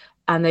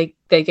 and they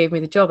gave me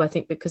the job, I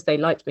think because they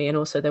liked me, and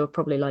also they were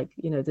probably like,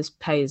 this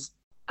pay is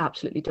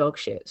absolutely dog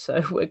shit,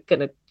 so we're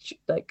gonna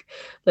like,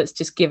 let's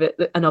just give it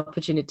an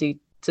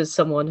opportunity to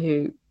someone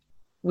who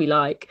we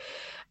like.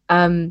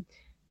 And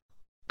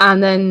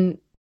then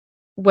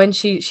when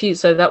she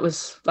so that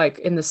was like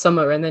in the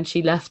summer, and then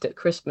she left at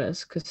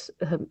Christmas because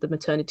the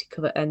maternity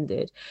cover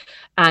ended.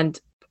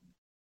 And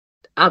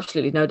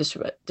absolutely no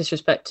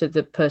disrespect to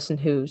the person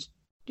who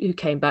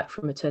came back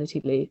from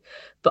maternity leave,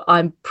 but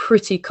I'm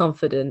pretty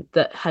confident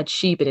that had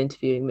she been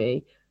interviewing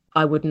me,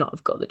 I would not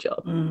have got the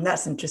job.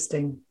 That's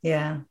interesting.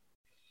 Yeah,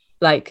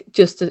 like,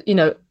 just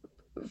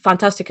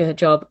fantastic at her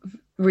job,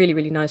 really,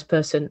 really nice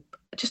person,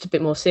 just a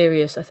bit more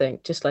serious, I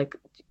think. Just like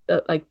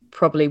I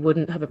probably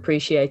wouldn't have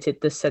appreciated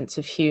the sense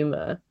of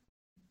humor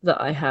that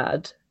I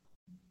had.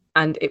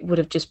 And it would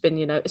have just been,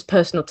 it's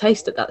personal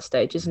taste at that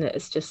stage, isn't it?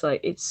 It's just like,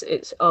 it's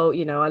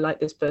I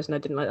like this person, I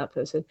didn't like that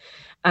person.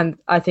 And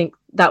I think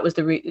that was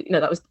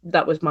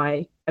that was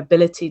my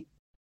ability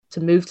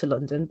to move to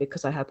London,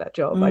 because I had that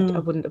job. I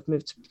wouldn't have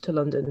moved to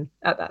London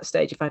at that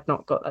stage if I'd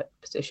not got that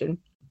position.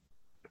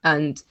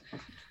 And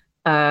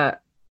it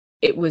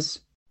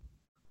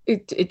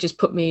just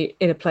put me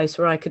in a place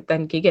where I could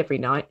then gig every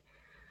night.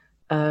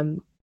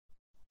 And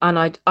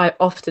I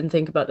often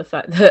think about the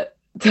fact that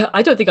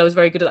I don't think I was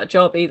very good at that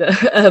job either.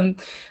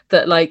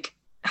 That like,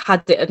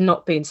 had it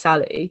not been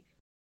Sally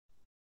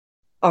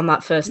on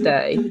that first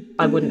day,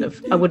 I wouldn't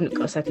have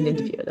got a second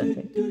interview, I don't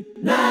think.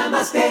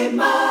 Namaste,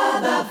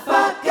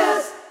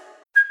 motherfuckers.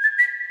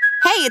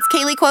 Hey, it's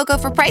Kaylee Cuoco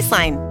for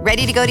Priceline.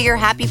 Ready to go to your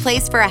happy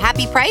place for a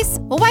happy price?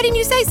 Well, why didn't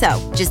you say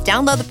so? Just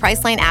download the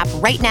Priceline app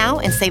right now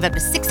and save up to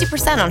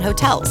 60% on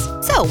hotels.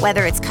 So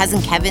whether it's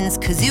Cousin Kevin's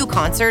Kazoo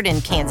Concert in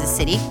Kansas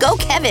City, go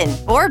Kevin,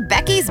 or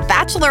Becky's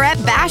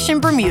Bachelorette Bash in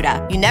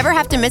Bermuda, you never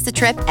have to miss a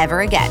trip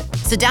ever again.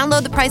 So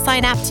download the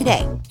Priceline app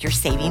today. Your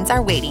savings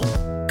are waiting.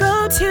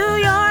 Go to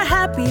your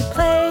happy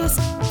place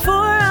for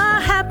a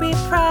happy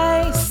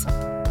price.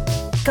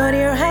 Go to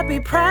your happy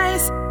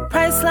price,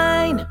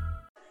 Priceline.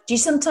 Do you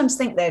sometimes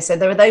think though, so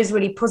there are those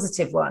really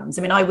positive ones?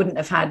 I mean, I wouldn't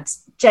have had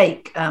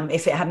Jake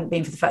if it hadn't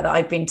been for the fact that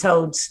I've been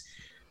told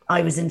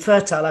I was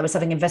infertile. I was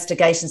having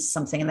investigations or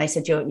something, and they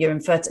said you're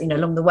infertile. You know,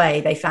 along the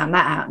way they found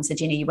that out and said,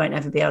 you won't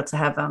ever be able to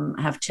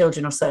have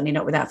children, or certainly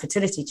not without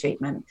fertility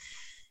treatment.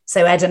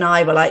 So Ed and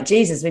I were like,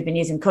 Jesus, we've been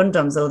using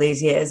condoms all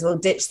these years. We'll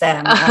ditch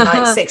them. And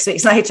like 6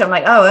 weeks later, I'm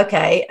like, oh,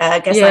 okay. I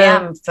guess I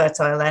am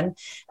fertile then.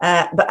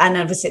 And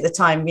obviously at the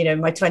time,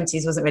 in my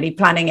 20s, wasn't really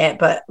planning it,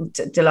 but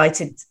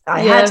delighted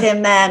I had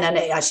him then. And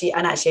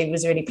actually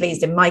was really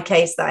pleased in my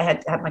case that I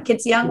had my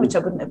kids young, which I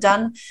wouldn't have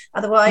done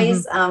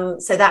otherwise.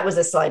 So that was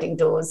a sliding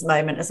doors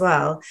moment as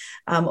well,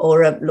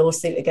 or a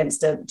lawsuit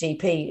against a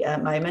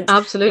GP moment.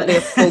 Absolutely,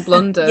 a full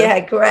blunder. Yeah,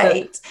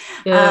 great.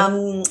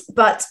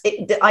 But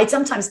I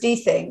sometimes do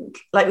think,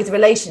 like with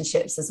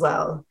relationships as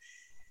well,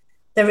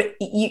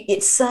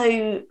 it's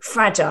so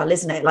fragile,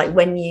 isn't it? Like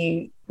when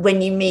you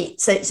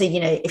meet, so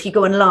if you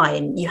go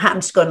online, you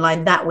happen to go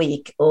online that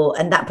week,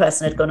 and that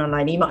person had gone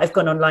online, you might have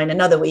gone online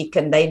another week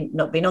and they've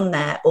not been on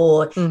there,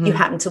 or you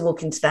happen to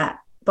walk into that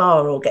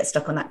bar or get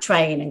stuck on that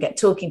train and get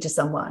talking to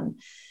someone.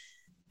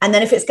 And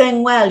then if it's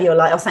going well, you're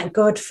like, oh, thank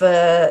God for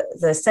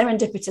the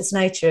serendipitous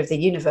nature of the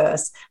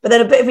universe. But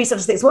then a bit of me sort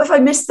of thinks, what if I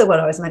missed the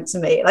one I was meant to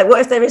meet? Like, what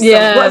if there is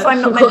what if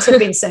I'm not meant to have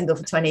been single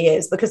for 20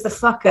 years because the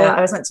fucker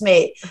I was meant to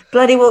meet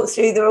bloody walked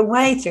through the wrong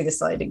way through the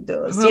sliding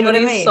doors? Do you know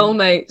what I mean?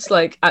 Soulmates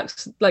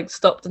like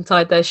stopped and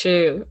tied their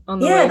shoe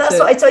on the way. Yeah, that's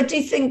what I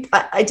do think.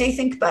 I do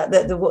think about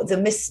the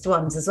missed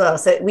ones as well.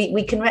 So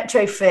we can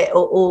retrofit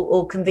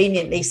or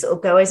conveniently sort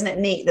of go, isn't it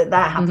neat that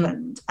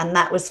happened and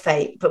that was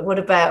fate? But what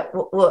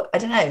about what I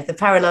don't know, the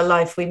parallel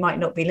life we might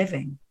not be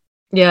living?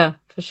 Yeah,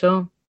 for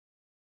sure.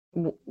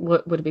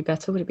 What would it be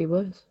better? Would it be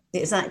worse?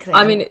 Exactly.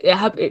 I mean,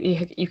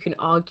 you can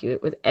argue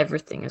it with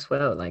everything as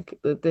well. Like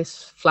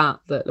this flat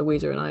that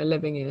Louisa and I are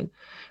living in,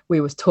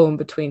 we was torn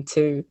between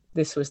two.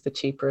 This was the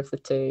cheaper of the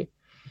two.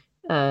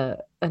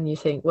 And you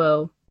think,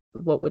 well,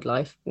 what would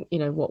life,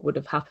 what would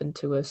have happened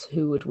to us?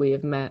 Who would we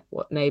have met?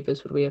 What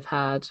neighbours would we have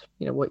had?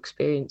 What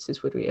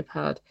experiences would we have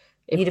had?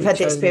 You'd have had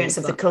the experience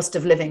of the cost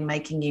of living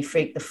making you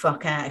freak the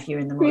fuck out if you're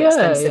in the more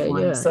expensive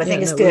one. Yeah. So I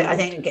think it's good. I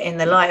think in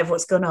the light of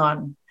what's gone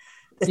on,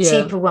 the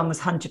cheaper one was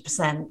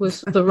 100%.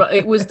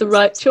 It was the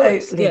right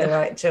choice. Totally the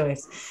right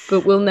choice.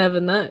 But we'll never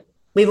know.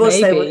 We've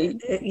also we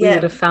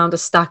would have found a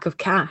stack of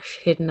cash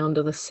hidden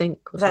under the sink.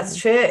 That's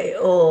true,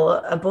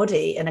 or a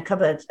body in a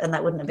cupboard, and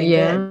that wouldn't have been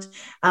good.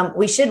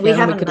 We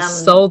could have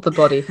sold the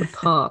body for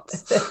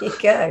parts. There you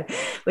go.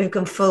 We've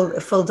gone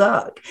full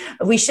dark.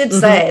 We should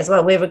say as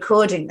well, we're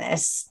recording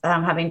this,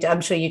 I'm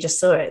sure you just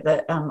saw it,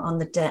 that on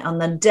the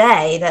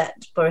day that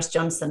Boris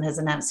Johnson has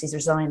announced he's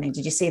resigning.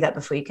 Did you see that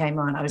before you came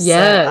on? I was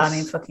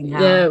fucking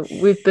hell.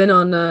 Yeah, we've been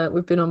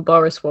on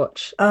Boris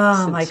watch.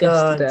 Oh my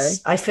god,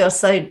 yesterday. I feel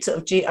so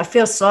I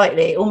feel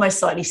almost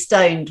slightly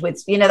stoned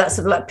with, that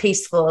sort of like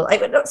peaceful,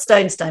 like not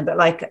stone, but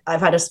like I've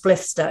had a spliff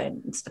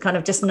stone. It's kind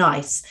of just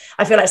nice.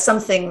 I feel like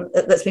something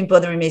that's been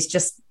bothering me is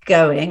just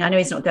going. I know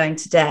he's not going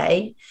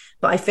today,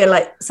 but I feel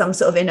like some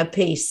sort of inner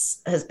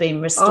peace has been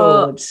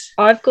restored.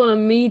 I've gone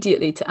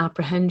immediately to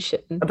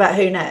apprehension. About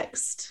who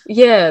next?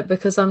 Yeah,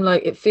 because I'm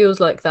like, it feels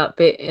like that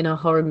bit in a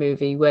horror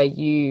movie where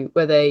you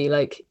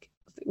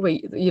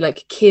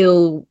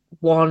kill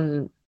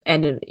one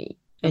enemy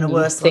and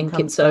you think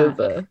it's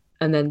over.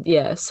 And then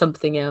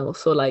something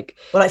else, or like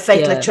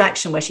Fatal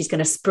Attraction, where she's going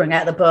to spring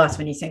out the bath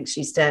when you think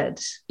she's dead.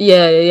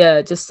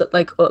 Just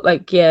there's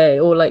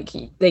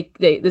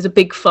a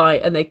big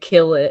fight and they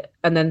kill it,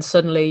 and then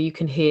suddenly you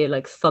can hear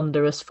like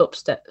thunderous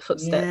footsteps,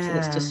 and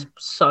it's just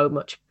so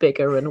much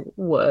bigger and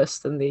worse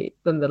than the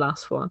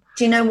last one.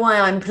 Do you know why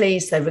I'm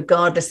pleased though?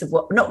 Regardless of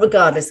what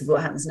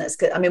happens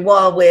next. I mean,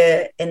 while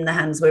we're in the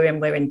hands we're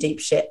in deep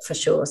shit for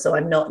sure. So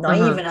I'm not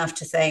naive enough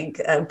to think,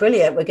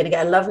 brilliant, we're going to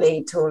get a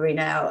lovely Tory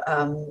now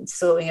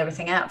sorting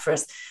everything out for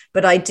us.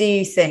 But I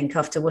do think,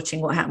 after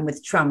watching what happened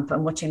with Trump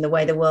and watching the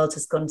way the world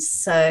has gone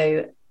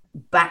so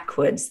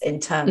backwards in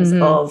terms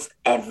of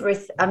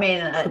everything. I mean,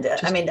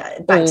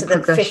 back to the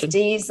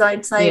 50s,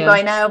 I'd say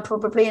by now,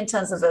 probably, in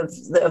terms of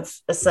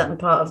a certain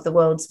part of the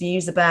world's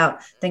views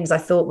about things I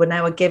thought were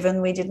now a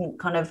given. We didn't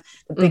the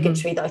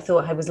bigotry that I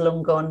thought I was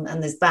long gone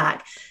and there's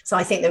back. So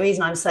I think the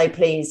reason I'm so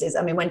pleased is,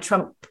 when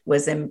Trump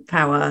was in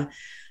power,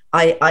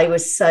 I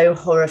was so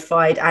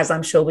horrified, as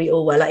I'm sure we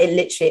all were. Like,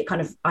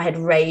 I had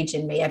rage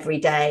in me every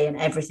day and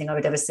everything I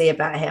would ever see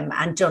about him.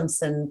 And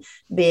Johnson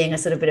being a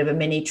sort of bit of a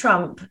mini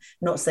Trump,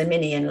 not so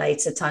mini in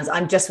later times.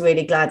 I'm just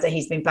really glad that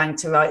he's been banged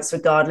to rights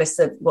regardless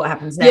of what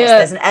happens next.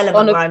 There's an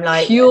element where I'm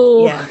like,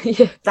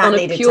 that on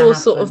needed a pure to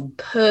sort of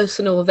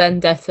personal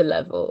vendetta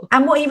level.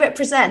 And what he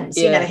represents,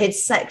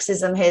 his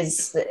sexism,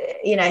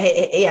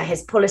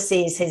 his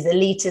policies, his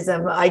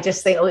elitism. I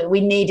just think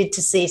we needed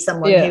to see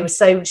someone who was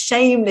so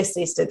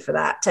shamelessly stood for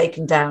that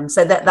taken down.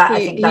 So I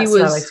think that's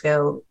how I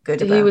feel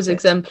good about it. He was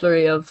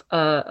exemplary of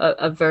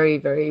a very,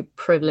 very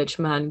privileged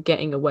man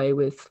getting away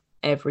with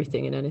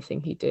everything and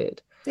anything he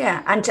did.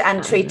 Yeah,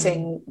 and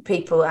treating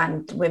people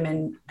and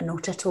women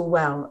not at all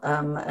well,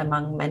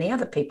 among many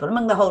other people,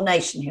 among the whole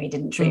nation who he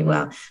didn't treat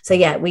well. So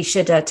yeah, we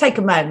should take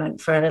a moment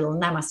for a little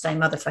namaste,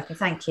 motherfucker.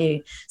 Thank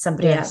you,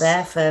 somebody out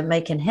there, for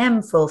making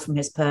him fall from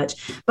his perch.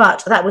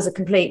 But that was a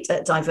complete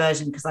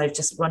diversion, because I was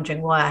just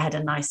wondering why I had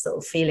a nice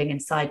little feeling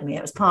inside me.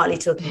 It was partly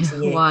talking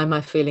to you. Why am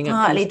I feeling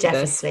partly Jeff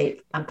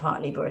asleep and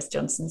partly Boris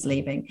Johnson's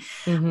leaving.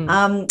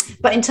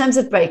 But in terms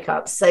of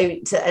breakups,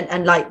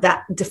 and like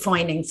that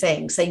defining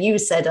thing. So you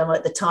said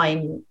at the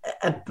time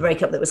a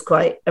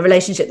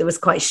relationship that was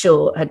quite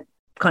short had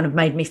kind of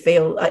made me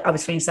feel I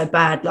was feeling so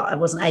bad, like I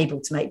wasn't able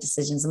to make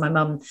decisions, and my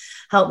mum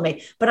helped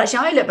me. But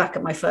actually, I look back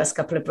at my first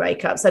couple of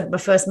breakups. So my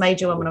first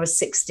major one when I was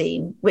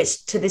 16,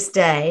 which to this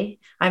day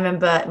I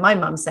remember my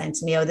mum saying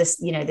to me, this,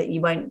 that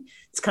you won't,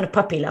 it's kind of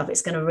puppy love,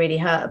 it's going to really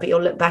hurt, but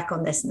you'll look back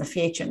on this in the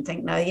future and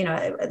think, no,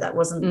 that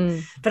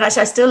wasn't. But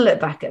actually I still look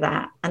back at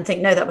that and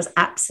think, no, that was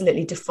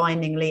absolutely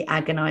definingly,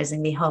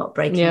 agonizingly,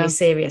 heartbreakingly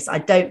serious. I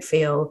don't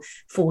feel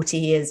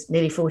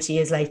nearly 40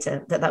 years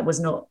later that was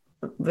not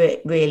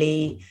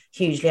really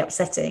hugely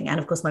upsetting. And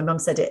of course my mum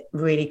said it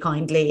really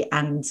kindly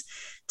and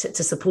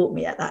to support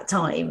me at that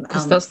time,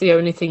 because that's the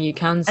only thing you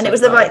can say, and it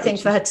was the right thing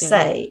for her to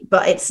say.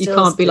 But it's still, you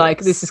can't be like,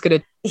 this is going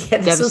to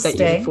devastate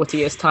you in 40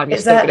 years time. You're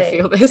still going to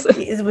feel this.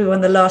 It'll be one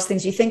of the last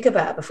things you think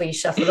about before you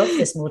shuffle off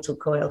this mortal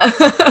coil.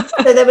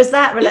 So there was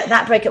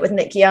that breakup with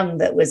Nick Young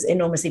that was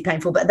enormously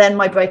painful. But then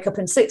my breakup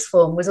in sixth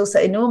form was also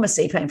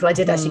enormously painful. I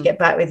did actually get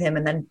back with him,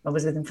 and then I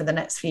was with him for the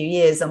next few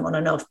years, on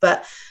and off.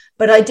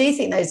 But I do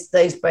think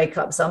those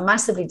breakups are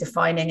massively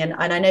defining. And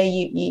I know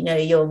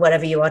you're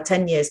whatever you are,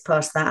 10 years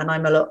past that, and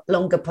I'm a lot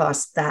longer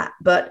past that.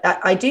 But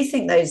I do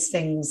think those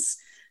things,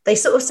 they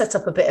sort of set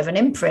up a bit of an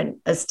imprint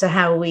as to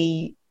how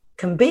we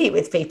can be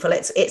with people.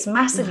 It's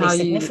massively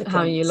significant.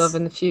 How you love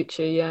in the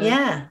future,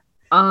 Yeah.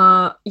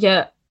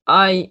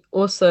 I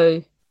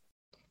also,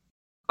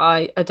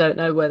 I don't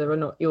know whether or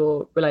not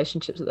your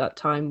relationships at that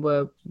time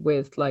were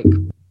with like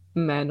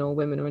men or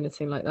women or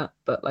anything like that.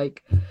 But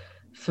like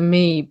for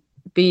me,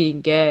 being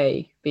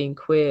gay, being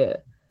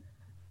queer,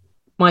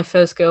 my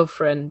first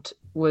girlfriend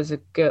was a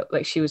girl,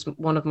 like she was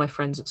one of my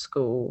friends at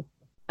school,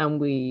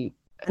 and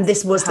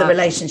this was the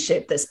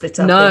relationship that split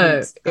up.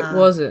 No, it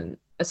wasn't.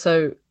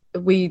 So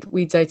we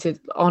dated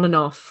on and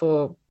off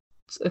for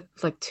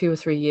like 2 or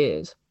 3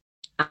 years,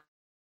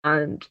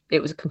 and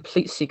it was a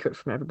complete secret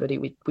from everybody.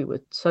 We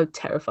were so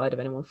terrified of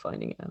anyone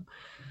finding out,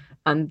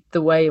 and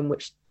the way in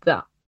which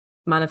that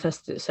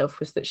manifested itself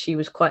was that she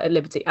was quite at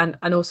liberty, and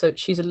also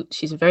she's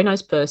a very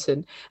nice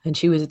person, and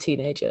she was a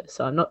teenager,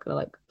 so I'm not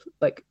gonna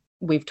like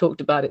we've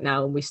talked about it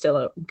now, and we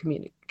still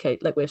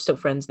communicate, like we're still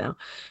friends now.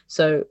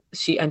 So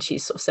she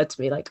sort of said to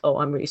me like, oh,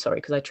 I'm really sorry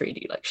because I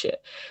treated you like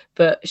shit,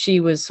 but she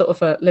was sort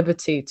of at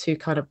liberty to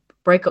kind of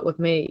break up with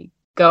me,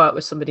 go out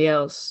with somebody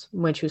else.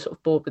 When she was sort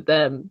of bored with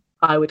them,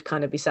 I would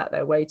kind of be sat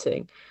there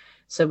waiting.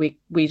 So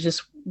we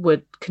just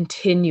would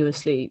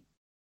continuously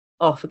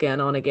off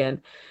again, on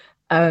again.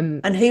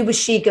 And who was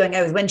she going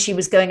out with when she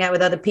was going out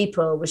with other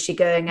people? Was she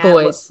going out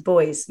boys?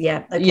 Boys,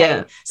 yeah. Okay.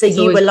 Yeah. So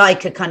you were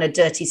like a kind of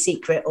dirty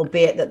secret,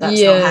 albeit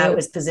that's not how it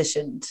was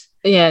positioned.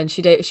 Yeah, and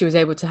she was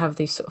able to have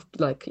these sort of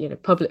like,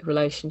 public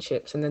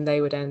relationships, and then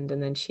they would end,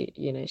 and then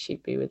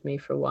she'd be with me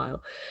for a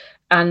while.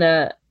 And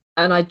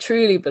I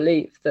truly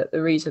believe that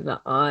the reason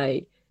that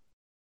I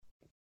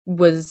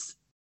was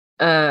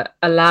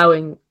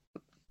allowing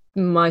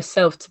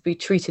myself to be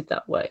treated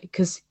that way,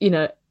 because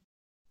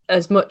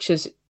as much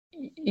as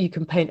you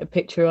can paint a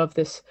picture of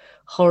this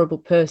horrible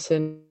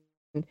person,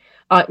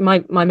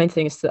 my main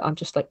thing is that I'm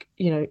just like,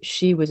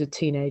 she was a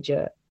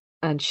teenager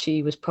and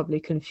she was probably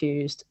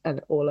confused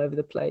and all over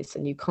the place,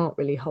 and you can't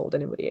really hold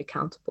anybody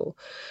accountable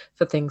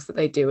for things that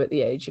they do at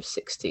the age of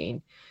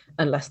 16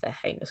 unless they're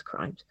heinous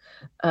crimes.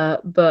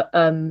 But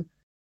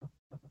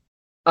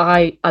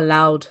I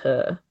allowed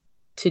her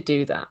to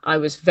do that. I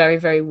was very,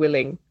 very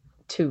willing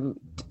to,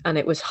 and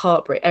it was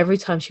heartbreak. Every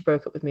time she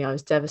broke up with me, I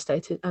was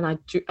devastated, and I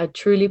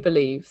truly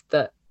believe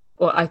that,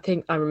 well, I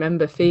think I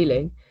remember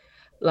feeling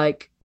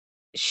like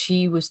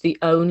she was the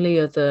only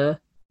other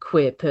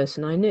queer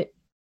person I knew,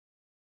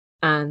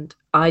 and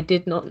I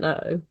did not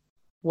know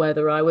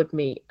whether I would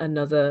meet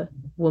another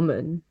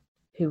woman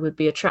who would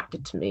be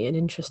attracted to me and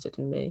interested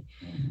in me.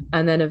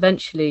 And then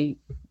eventually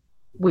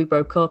we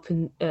broke up,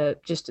 and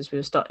just as we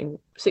were starting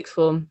sixth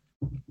form,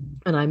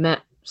 and I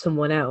met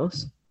someone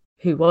else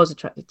who was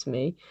attracted to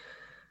me.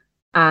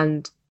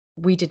 and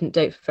we didn't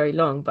date for very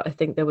long, but I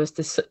think there was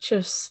this such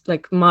a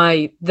like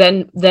my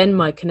then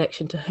my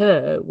connection to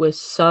her was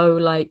so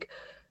like,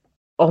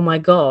 oh my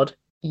God,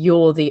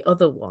 you're the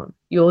other one,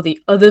 you're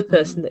the other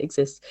person that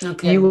exists.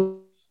 Okay.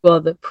 You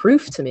are the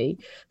proof to me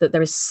that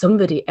there is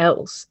somebody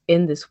else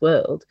in this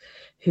world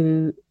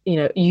who, you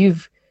know,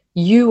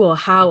 you are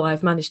how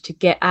I've managed to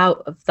get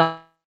out of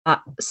that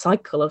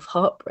cycle of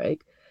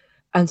heartbreak.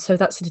 And so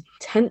that's an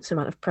intense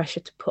amount of pressure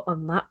to put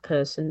on that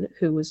person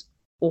who was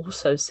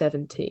also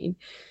 17.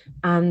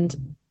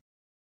 And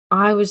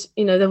I was,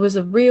 you know, there was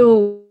a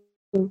real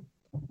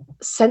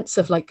sense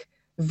of like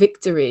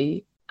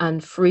victory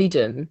and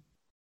freedom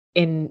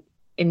in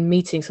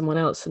meeting someone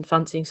else and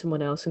fancying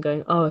someone else and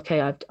going, oh,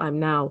 okay, I'm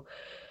now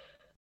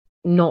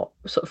not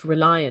sort of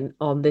reliant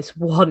on this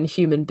one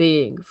human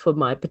being for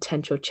my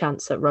potential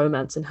chance at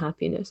romance and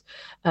happiness.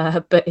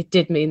 But it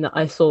did mean that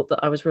I thought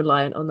that I was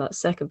reliant on that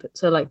second.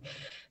 So like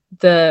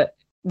the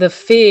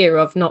fear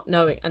of not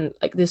knowing, and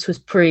like this was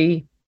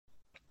pre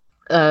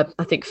I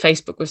think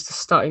Facebook was just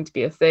starting to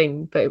be a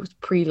thing, but it was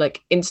pre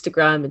like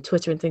Instagram and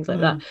Twitter and things like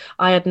that.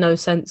 I had no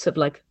sense of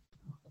like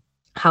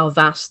how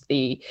vast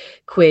the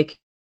queer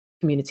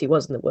community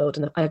was in the world,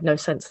 and I had no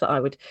sense that I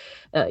would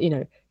you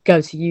know,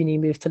 go to uni,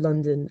 move to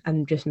London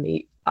and just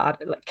meet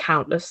like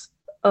countless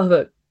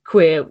other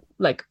queer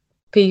like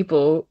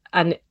people,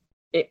 and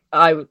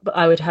I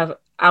would have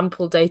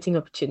ample dating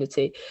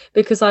opportunity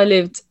because I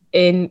lived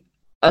in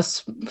a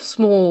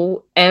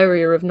small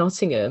area of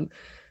Nottingham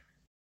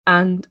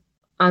and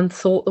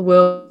thought the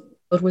world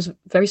was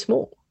very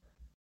small.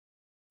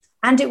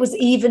 And it was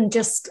even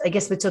just, I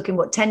guess we're talking,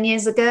 what, 10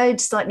 years ago,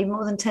 slightly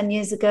more than 10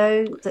 years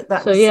ago?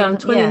 That so was, yeah, I'm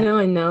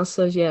 29 now,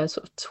 so yeah,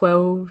 sort of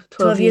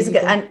 12 years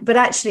ago. But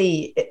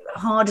actually,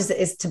 hard as it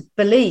is to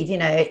believe, you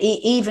know,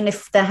 even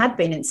if there had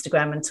been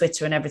Instagram and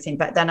Twitter and everything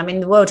back then, I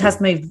mean, the world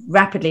has moved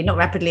rapidly, not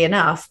rapidly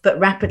enough, but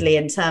rapidly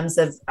in terms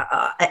of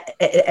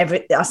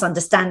us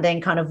understanding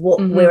kind of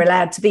what we're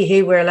allowed to be,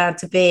 who we're allowed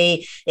to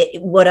be,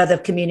 what other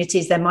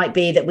communities there might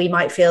be that we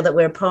might feel that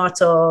we're a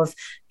part of,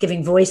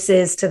 giving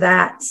voices to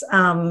that,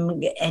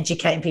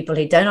 educating people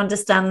who don't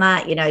understand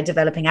that, you know,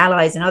 developing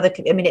allies and other,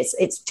 I mean,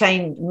 it's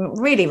changed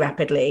really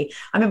rapidly.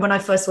 I remember when I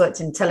first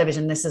worked in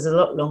television, this is a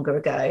lot longer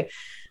ago,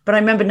 but I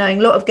remember knowing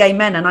a lot of gay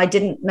men, and I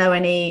didn't know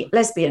any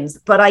lesbians,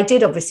 but I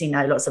did obviously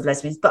know lots of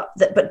lesbians, but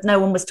no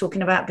one was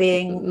talking about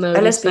being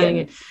a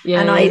lesbian.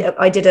 Yeah, and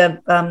I did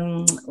a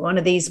one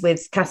of these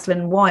with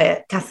Kathleen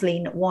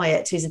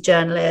Wyatt, who's a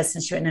journalist,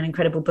 and she's written an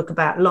incredible book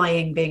about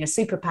lying being a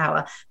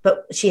superpower.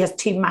 But she has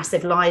two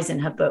massive lies in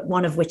her book,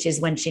 one of which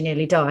is when she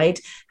nearly died,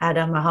 had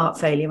a heart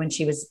failure when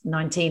she was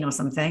 19 or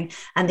something,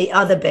 and the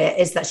other bit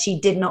is that she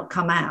did not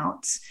come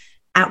out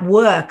at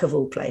work, of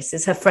all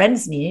places. Her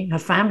friends knew, her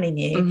family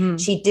knew.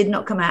 She did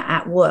not come out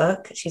at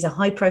work. She's a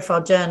high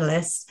profile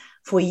journalist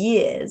for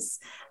years.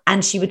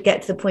 And she would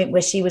get to the point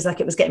where she was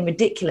like, it was getting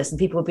ridiculous. And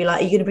people would be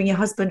like, are you going to bring your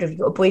husband, or have you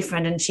got a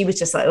boyfriend? And she was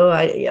just like, oh,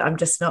 I'm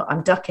just not,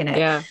 I'm ducking it.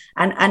 Yeah.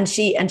 And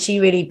she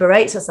really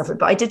berates herself.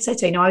 But I did say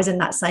to her, you know, I was in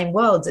that same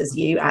world as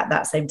you at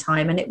that same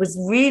time. And it was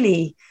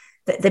really,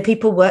 the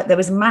people were, there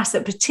was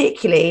massive,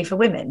 particularly for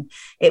women.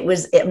 I'm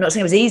not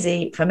saying it was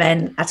easy for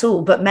men at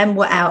all, but men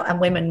were out and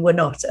women were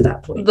not at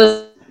that point.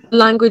 The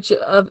language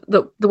of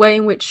the way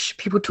in which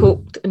people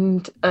talked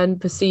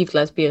and perceived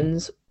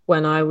lesbians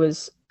when I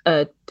was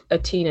a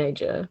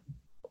teenager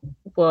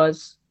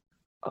was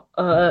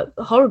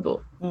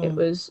horrible. It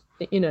was,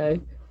 you know,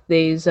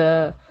 these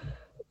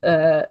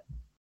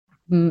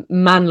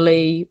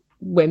manly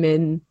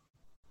women,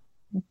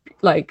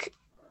 like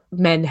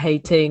men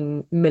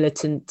hating,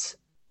 militant,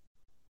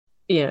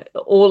 you know,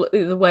 all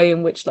the way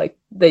in which like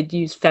they'd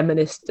use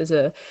feminist as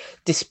a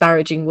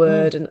disparaging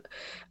word,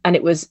 and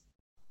it was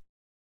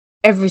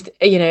everything,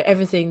 you know,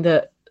 everything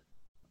that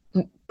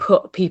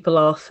put people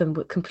off and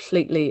were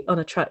completely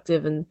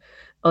unattractive and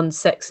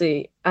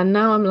unsexy. And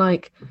now I'm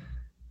like,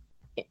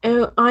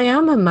 oh, I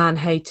am a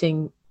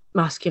man-hating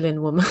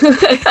masculine woman.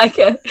 And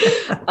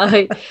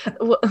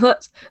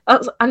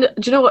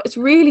do you know what? It's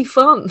really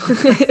fun.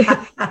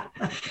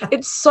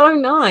 It's so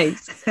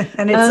nice,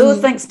 and it's all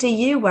thanks to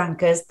you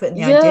wankers putting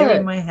the idea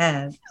in my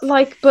head.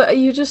 Like, but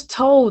you're just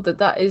told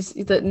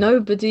that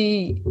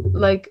nobody,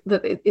 like,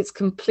 that it's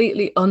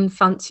completely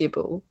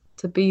unfanciable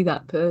to be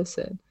that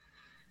person.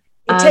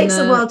 It takes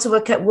a while to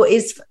work out what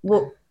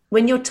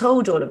when you're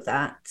told all of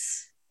that.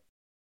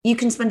 You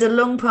can spend a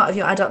long part of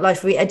your adult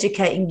life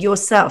re-educating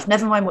yourself,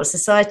 never mind what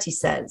society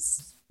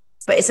says,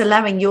 but it's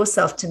allowing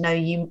yourself to know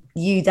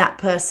you that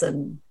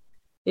person.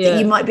 That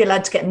you might be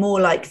allowed to get more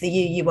like the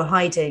you were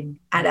hiding.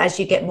 And as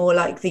you get more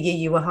like the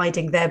you were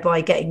hiding, thereby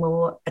getting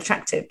more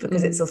attractive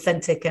because it's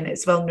authentic and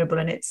it's vulnerable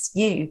and it's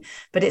you.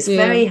 But it's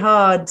very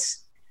hard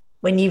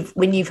when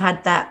you've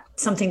had that,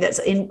 something that's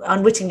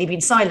unwittingly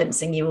been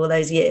silencing you all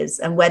those years,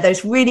 and where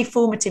those really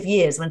formative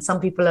years when some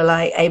people are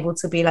like able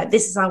to be like,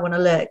 this is how I want to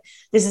look,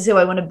 this is who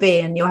I want to be,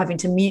 and you're having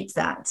to mute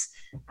that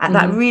at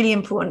that really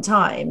important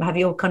time, have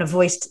your kind of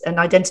voice and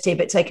identity a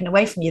bit taken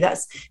away from you.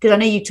 That's because I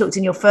know you talked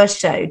in your first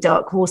show,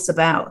 Dark Horse,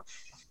 about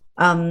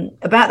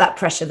about that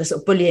pressure, the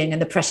sort of bullying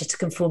and the pressure to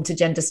conform to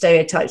gender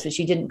stereotypes, which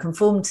you didn't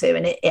conform to,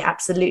 and it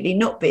absolutely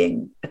not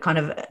being a kind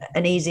of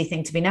an easy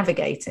thing to be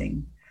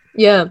navigating.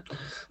 Yeah,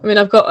 I mean,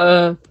 I've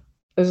got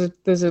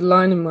there's a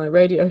line in my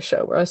radio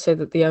show where I say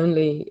that the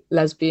only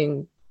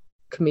lesbian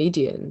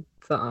comedian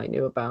that I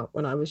knew about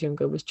when I was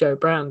younger was Jo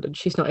Brand, and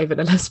she's not even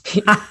a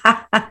lesbian.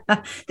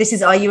 This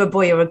is Are You a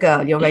Boy or a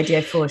Girl, your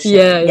Radio 4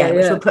 show,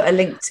 which we'll put a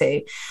link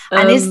to.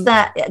 And is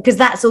that, because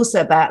that's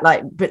also about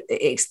like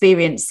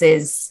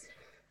experiences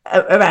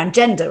around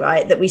gender,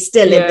 right, that we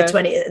still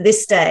in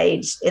this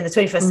stage in the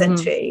 21st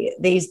century,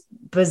 these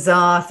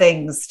bizarre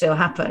things still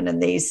happen,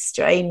 and these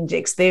strange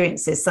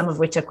experiences, some of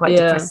which are quite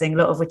depressing, a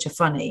lot of which are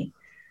funny.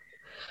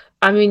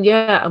 I mean,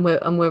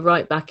 and we're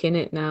right back in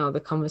it now. The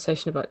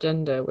conversation about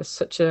gender was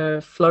such a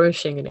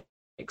flourishing and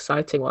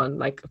exciting one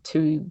like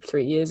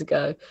 2-3 years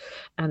ago,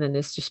 and then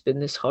there's just been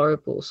this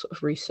horrible sort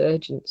of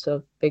resurgence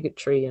of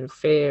bigotry and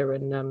fear,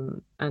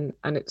 and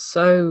it's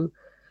so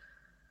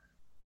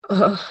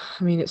I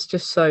mean, it's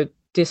just so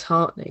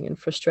disheartening and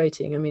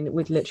frustrating. I mean,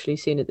 we've literally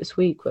seen it this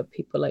week where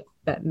people like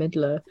Bette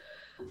Midler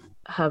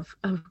have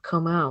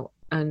come out,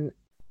 and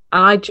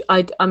I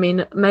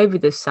mean, maybe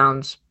this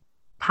sounds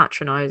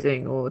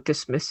patronizing or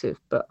dismissive,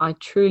 but I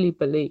truly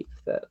believe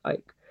that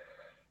like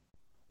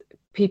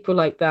people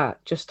like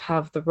that just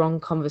have the wrong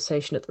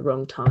conversation at the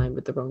wrong time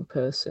with the wrong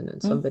person, and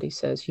somebody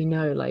says, you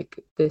know, like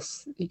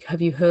this,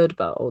 have you heard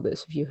about all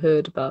this? Have you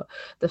heard about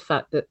the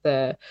fact that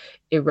they're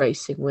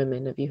erasing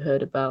women? Have you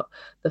heard about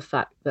the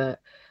fact that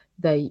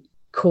they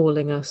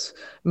calling us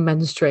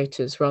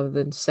menstruators rather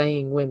than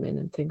saying women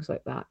and things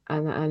like that,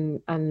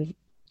 and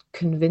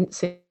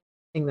convincing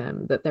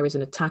them that there is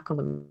an attack on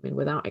women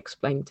without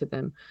explaining to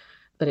them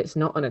that it's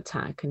not an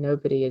attack, and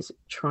nobody is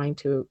trying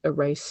to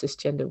erase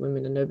cisgender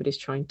women, and nobody's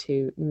trying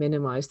to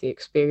minimize the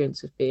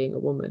experience of being a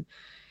woman,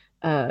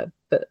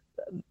 but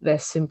they're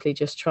simply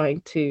just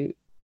trying to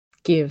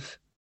give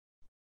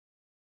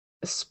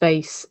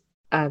space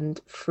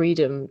and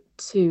freedom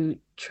to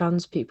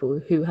trans people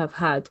who have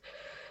had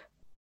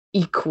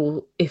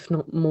equal, if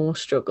not more,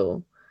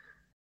 struggle.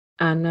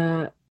 And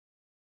I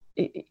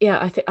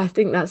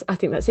think that's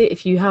it.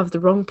 If you have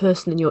the wrong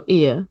person in your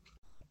ear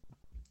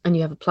and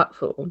you have a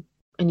platform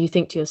and you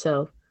think to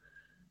yourself,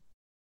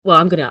 well,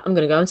 I'm gonna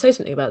go and say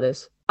something about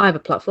this, I have a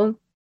platform,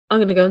 I'm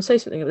gonna go and say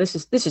something, this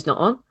is not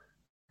on,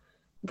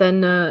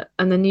 then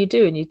and then you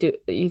do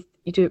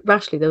it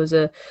rashly. There was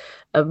a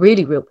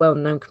really real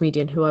well-known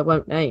comedian who I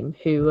won't name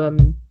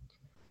who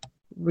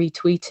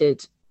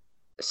retweeted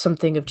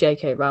something of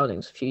J.K.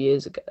 Rowling's a few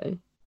years ago,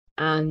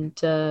 and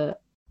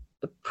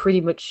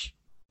pretty much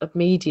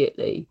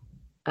immediately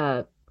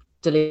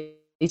deleted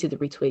the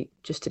retweet,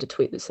 just did a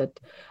tweet that said,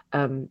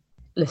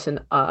 listen,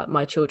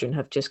 my children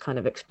have just kind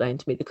of explained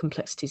to me the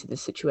complexities of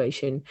this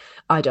situation.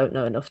 I don't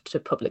know enough to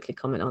publicly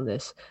comment on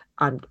this.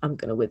 I'm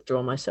going to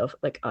withdraw myself.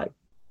 Like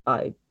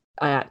I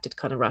acted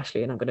kind of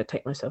rashly, and I'm going to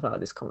take myself out of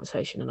this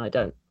conversation, and I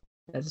don't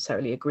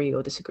necessarily agree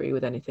or disagree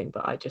with anything,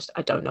 but I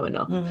don't know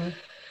enough.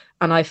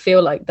 And I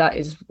feel like that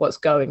is what's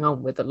going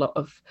on with a lot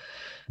of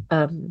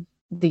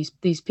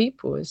these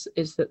people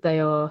is that they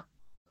are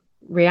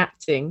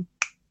reacting.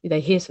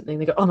 They hear something,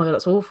 they go, oh my god,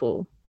 that's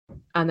awful,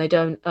 and they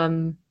don't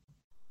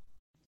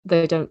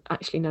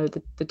actually know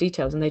the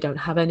details, and they don't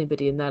have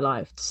anybody in their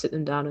life to sit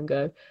them down and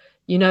go,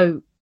 you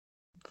know,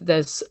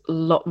 there's a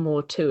lot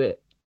more to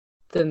it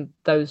than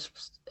those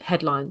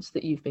headlines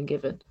that you've been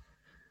given.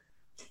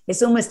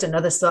 It's almost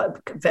another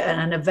sort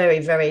and a very,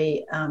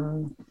 very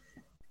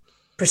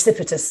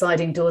precipitous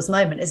sliding doors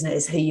moment, isn't it?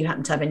 Is who you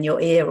happen to have in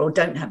your ear or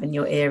don't have in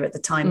your ear at the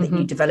time that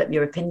you develop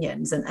your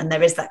opinions, and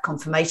there is that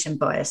confirmation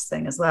bias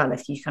thing as well.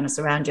 If you kind of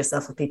surround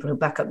yourself with people who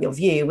back up your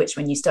view, which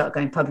when you start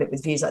going public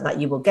with views like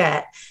that you will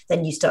get,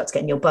 then you start to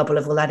get in your bubble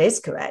of, well, that is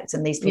correct,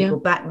 and these people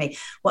back me.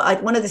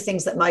 Well, one of the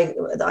things that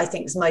I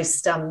think is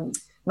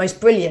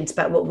most brilliant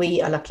about what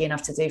we are lucky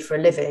enough to do for a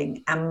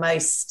living, and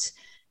most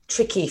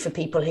tricky for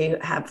people who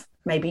have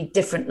maybe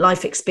different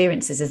life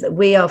experiences, is that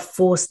we are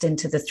forced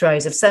into the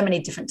throes of so many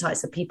different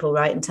types of people,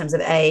 right? In terms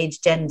of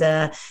age,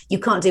 gender, you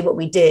can't do what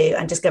we do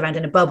and just go around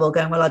in a bubble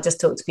going, well, I'll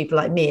just talk to people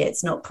like me.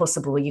 It's not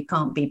possible. You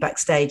can't be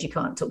backstage. You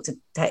can't talk to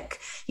tech.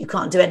 You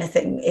can't do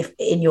anything if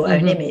in your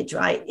own image,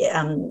 right?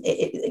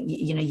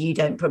 You know, you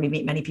don't probably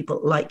meet many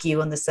people like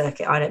you on the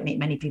circuit. I don't meet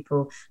many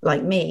people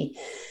like me.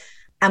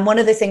 And one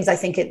of the things I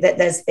think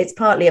it's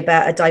partly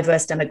about a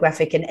diverse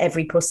demographic in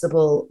every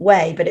possible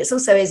way, but it's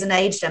also is an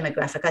age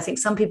demographic. I think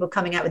some people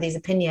coming out with these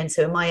opinions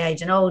who are my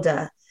age and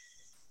older,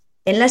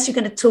 unless you're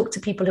going to talk to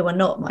people who are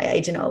not my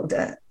age and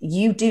older,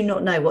 you do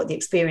not know what the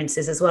experience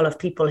is as well of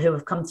people who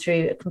have come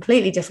through a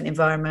completely different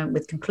environment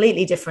with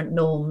completely different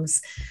norms.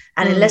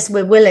 And unless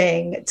we're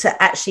willing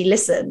to actually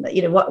listen,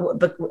 you know,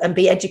 and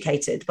be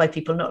educated by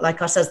people not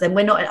like ourselves, then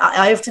we're not.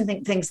 I often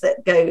think things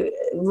that go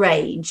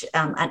rage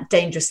and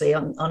dangerously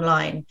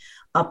online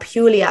are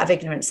purely out of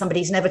ignorance.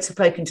 Somebody's never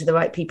spoken to the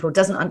right people,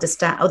 doesn't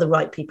understand, the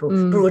right people,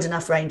 broad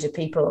enough range of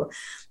people.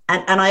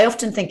 And I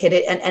often think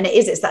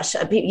it's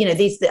that,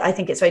 these, I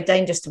think it's very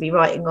dangerous to be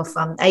writing off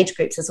age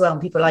groups as well.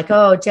 And people are like,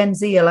 oh, Gen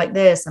Z are like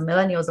this and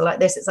millennials are like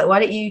this. It's like,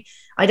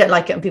 I don't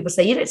like it when people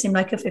say, you don't seem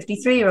like a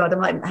 53-year-old.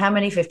 I'm like, how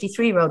many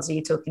 53-year-olds are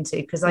you talking to?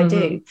 Because I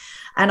do.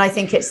 And I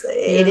think it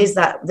is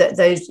that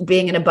those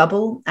being in a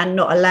bubble and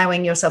not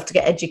allowing yourself to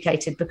get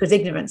educated, because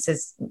ignorance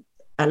is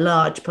a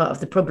large part of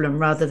the problem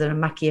rather than a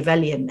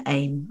Machiavellian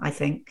aim, I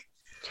think.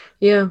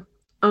 Yeah.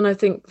 And I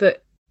think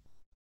that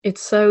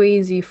it's so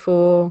easy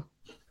for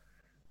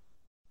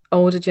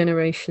older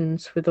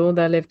generations, with all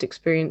their lived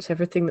experience,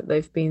 everything that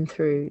they've been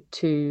through,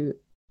 to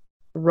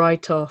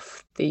write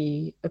off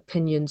the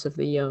opinions of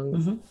the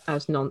young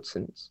as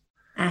nonsense.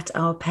 At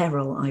our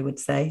peril, I would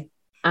say.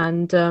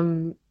 And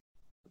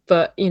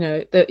but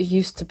that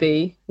used to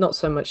be, not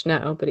so much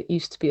now, but it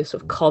used to be a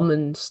sort of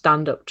common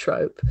stand-up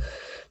trope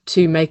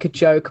to make a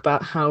joke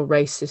about how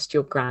racist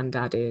your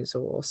granddad is,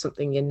 or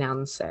something your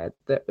nan said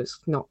that was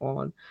not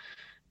on.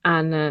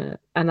 And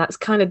that's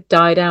kind of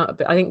died out a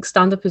bit. I think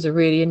stand-up is a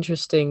really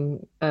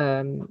interesting,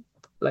 you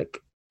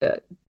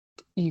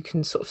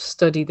can sort of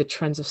study the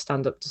trends of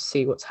stand-up to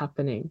see what's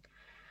happening.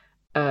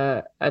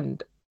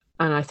 And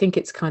I think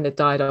it's kind of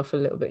died off a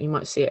little bit. You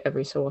might see it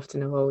every so often.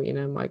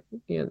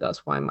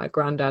 That's why my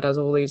granddad has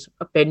all these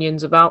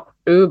opinions about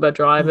Uber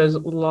drivers,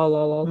 la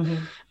la la.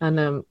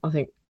 And I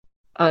think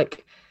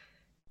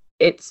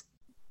it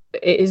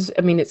is.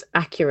 I mean, it's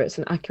accurate. It's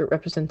an accurate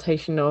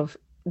representation of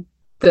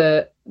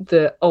the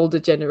older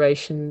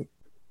generation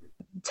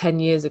 10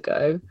 years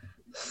ago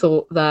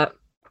thought that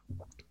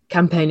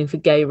campaigning for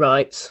gay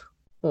rights,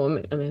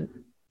 or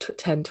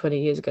 10, 20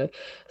 years ago,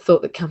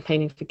 thought that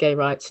campaigning for gay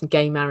rights and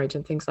gay marriage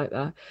and things like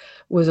that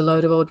was a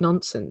load of old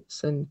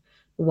nonsense. And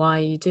why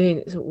are you doing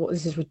it?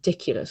 This is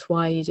ridiculous.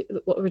 What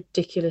a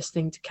ridiculous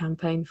thing to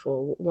campaign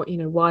for.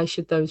 Why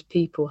should those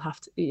people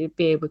have to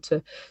be able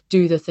to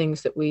do the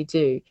things that we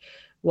do?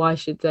 Why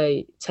should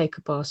they take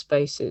up our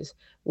spaces?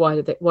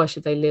 Why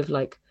should they live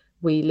like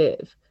we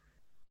live?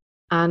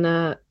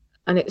 And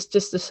it's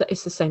just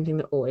it's the same thing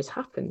that always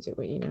happens. It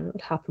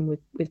would happen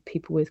with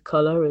people with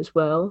colour as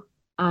well,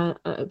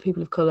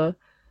 people of colour.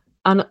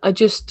 And we're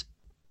just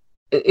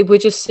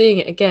seeing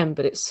it again.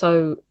 But it's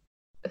so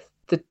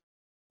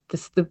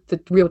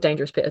the real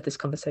dangerous bit of this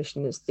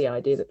conversation is the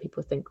idea that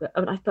people think that.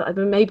 I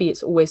mean, maybe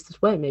it's always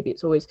this way. Maybe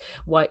it's always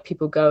white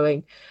people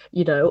going,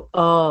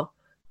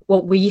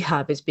 what we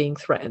have is being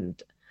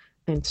threatened,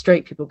 and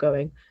straight people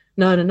going,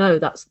 no,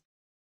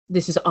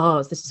 this is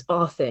ours, this is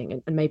our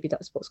thing. And maybe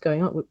that's what's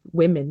going on with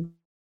women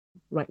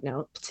right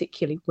now,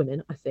 particularly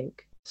women, I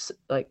think,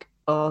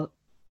 are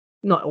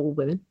not all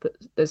women, but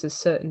there's a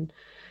certain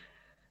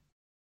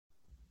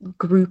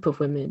group of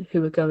women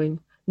who are going,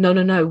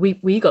 no,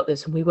 we got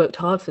this and we worked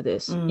hard for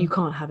this. You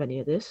can't have any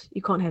of this.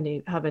 You can't have any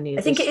of this.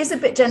 I think it is a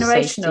bit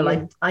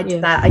generational. I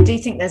do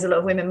think there's a lot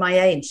of women my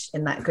age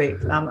in that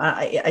group.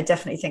 I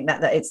definitely think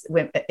that it's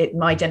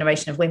my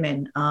generation of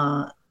women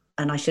are,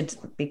 and I should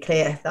be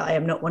clear that I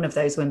am not one of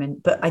those women,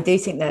 but I do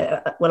think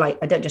that,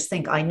 I don't just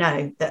think, I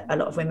know that a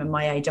lot of women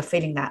my age are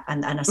feeling that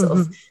and are sort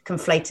of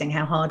conflating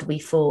how hard we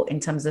fought in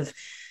terms of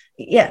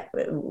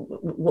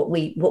what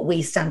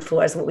we stand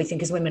for as what we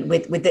think as women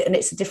with it. And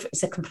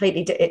it's a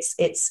completely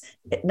it's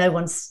no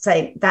one's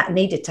saying that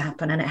needed to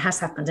happen, and it has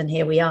happened, and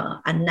here we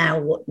are, and now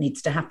what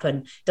needs to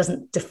happen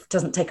doesn't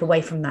take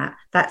away from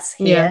that's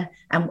here.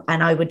 And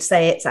I would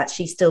say it's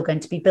actually still going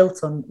to be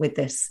built on with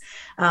this.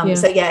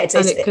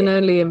 It can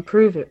only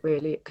improve it,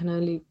 really. It can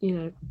only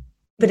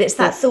but it's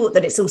that thought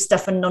that it's all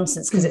stuff and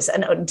nonsense because it's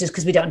just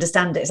because we don't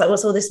understand it. It's like,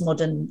 what's all this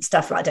modern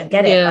stuff? I don't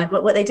get it. Like,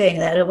 what are they doing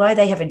there? Why are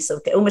they having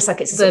almost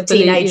like it's a sort of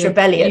teenage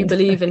rebellion? You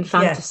believe in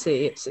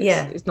fantasy.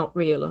 It's not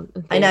real.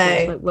 I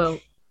know.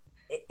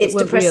 It's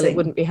depressing. Real, it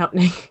wouldn't be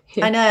happening.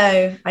 I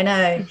know.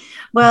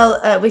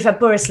 Well, we've had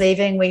Boris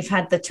leaving. We've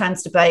had the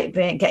trans debate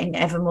getting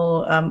ever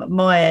more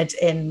mired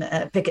in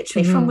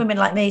bigotry from women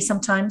like me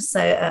sometimes.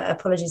 So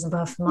apologies on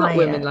behalf of my... Not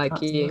women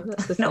like you.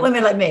 Not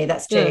women like me,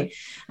 that's true. Yeah.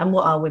 And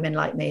what are women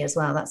like me as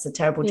well? That's a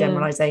terrible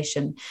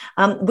generalisation.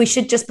 We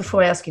should, just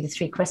before I ask you the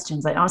three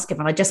questions I ask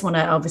everyone, I just want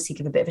to obviously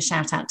give a bit of a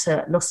shout out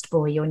to Lost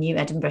Boy, your new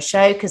Edinburgh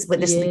show, because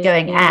this will be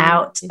going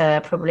out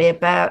probably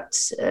about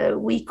a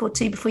week or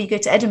two before you go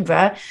to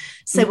Edinburgh.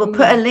 So we'll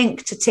put a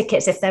link to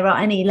tickets if there are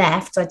any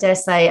left. I dare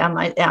say,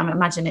 I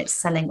imagine it's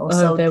selling or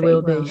sold. There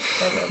will be.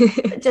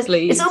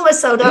 It's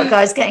almost sold out,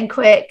 guys. Getting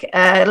quick.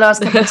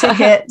 Last couple of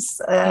tickets.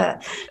 So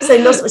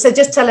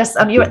just tell us.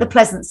 You're at the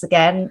Pleasance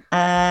again.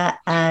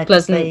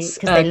 Pleasance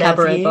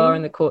Cabaret Bar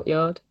in the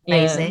courtyard.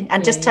 Amazing.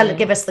 And just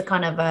give us the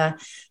kind of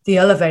the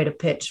elevator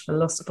pitch for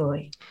Lost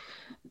Boy.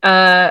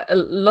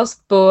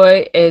 Lost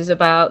Boy is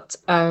about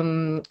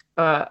the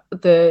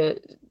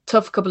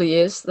tough couple of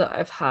years that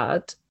I've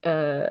had.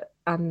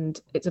 And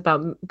it's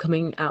about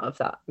coming out of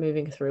that,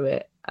 moving through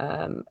it,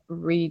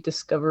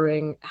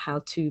 rediscovering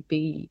how to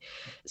be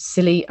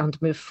silly and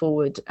move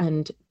forward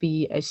and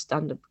be a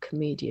stand-up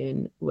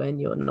comedian when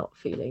you're not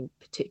feeling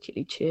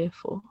particularly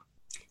cheerful.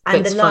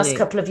 And the last funny.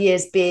 couple of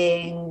years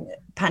being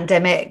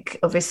pandemic,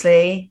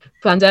 obviously.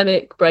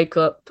 Pandemic,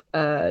 breakup,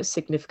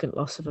 significant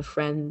loss of a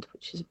friend,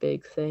 which is a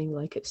big thing.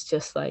 Like, it's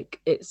just like,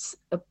 it's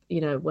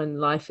when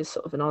life is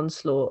sort of an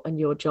onslaught and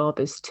your job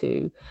is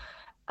to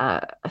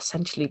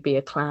essentially be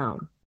a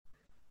clown.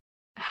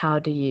 How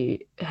do you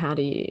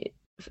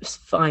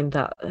find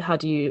that? How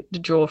do you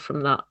draw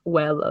from that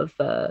well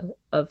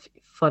of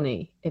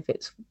funny if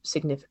it's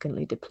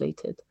significantly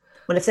depleted?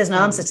 Well, if there's an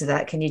answer to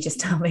that, can you just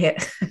tell me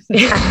it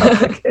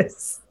now?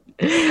 Because...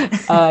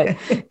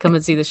 come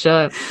and see the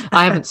show.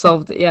 I haven't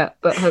solved it yet,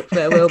 but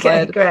hopefully I will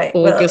by great.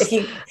 August.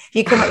 Well, if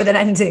you come up with an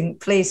ending,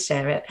 please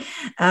share it.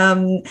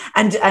 And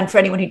for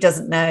anyone who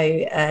doesn't know,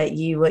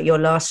 your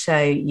last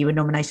show, you were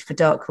nominated for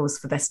Dark Horse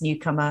for Best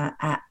Newcomer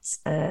at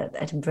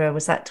Edinburgh.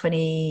 Was that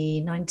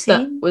 2019?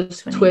 That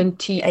was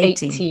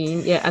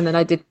 2018. Yeah, and then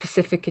I did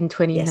Pacific in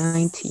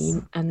 2019,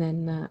 yes.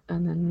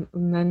 and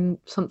then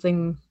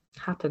something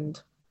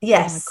happened.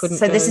 Yes,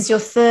 so this is your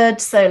third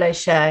solo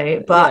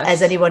show, but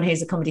as anyone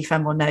who's a comedy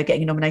fan will know,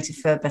 getting nominated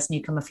for Best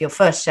Newcomer for your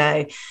first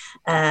show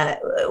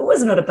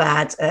was not a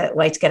bad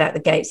way to get out the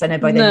gates. I know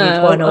by then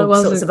you'd won all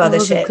sorts of other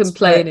shit.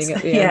 Complaining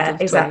at the end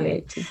of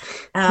exactly.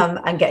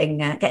 And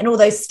getting all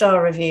those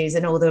star reviews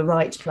in all the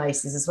right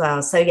places as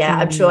well. So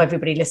I'm sure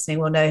everybody listening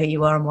will know who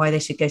you are and why they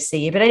should go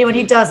see you. But anyone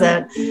who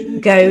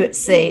doesn't, go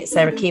see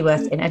Sarah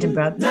Keyworth in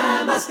Edinburgh.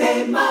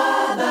 Namaste,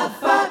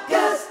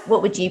 motherfuckers.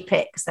 What would you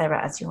pick,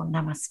 Sarah, as your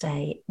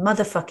namaste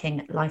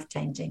motherfucking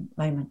life-changing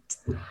moment?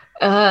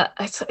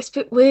 It's a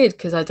bit weird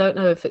because I don't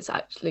know if it's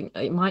actually,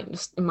 it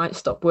might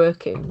stop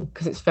working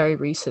because it's very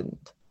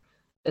recent.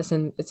 It's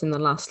in the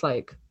last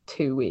like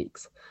 2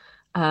 weeks.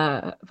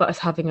 But I was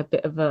having a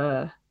bit of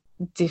a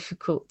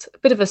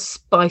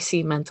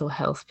spicy mental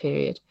health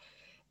period,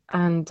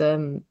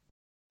 and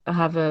I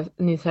have a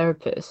new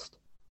therapist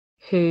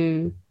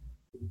who.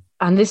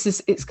 And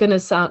it's going to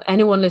sound,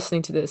 anyone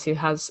listening to this who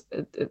has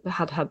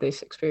had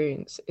this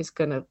experience is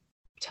going to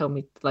tell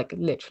me, like,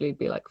 literally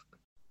be like,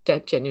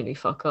 genuinely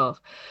fuck off.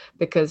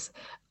 Because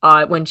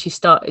when she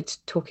started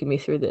talking me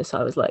through this,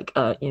 I was like,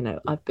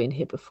 I've been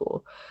here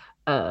before.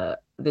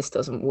 This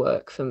doesn't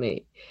work for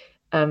me.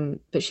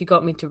 But she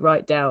got me to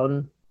write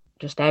down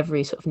just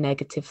every sort of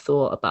negative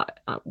thought about,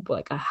 I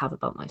have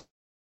about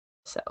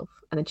myself.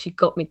 And then she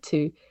got me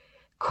to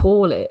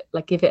call it,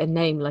 like, give it a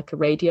name, like a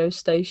radio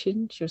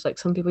station. She was like,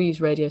 some people use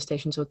radio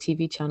stations or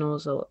TV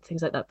channels or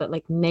things like that, but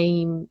like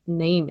name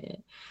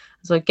it.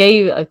 So I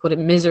called it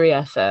Misery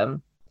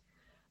FM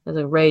as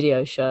a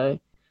radio show.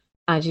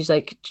 And she's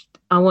like,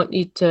 I want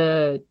you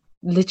to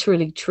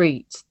literally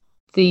treat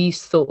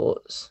these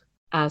thoughts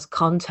as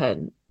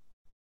content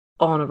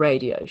on a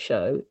radio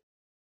show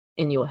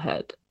in your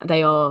head.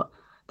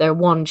 They're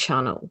one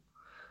channel.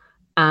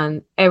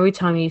 And every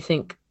time you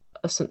think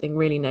of something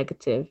really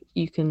negative,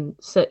 you can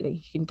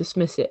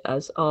dismiss it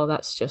as, oh,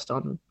 that's just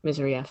on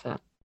Misery FM.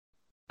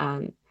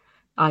 And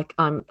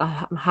I'm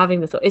having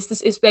the thought. It's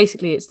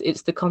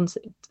the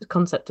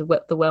concept of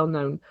the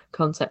well-known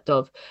concept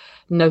of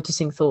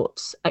noticing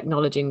thoughts,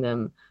 acknowledging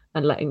them,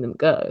 and letting them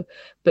go.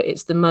 But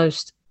it's the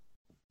most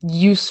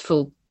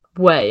useful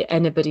way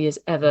anybody has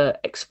ever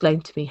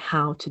explained to me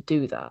how to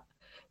do that.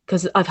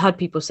 Because I've had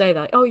people say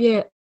that, oh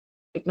yeah,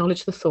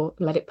 acknowledge the thought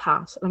and let it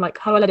pass. And I'm like,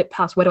 how do I let it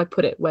pass? Where do I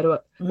put it? Where do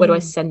I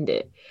send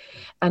it?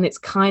 And it's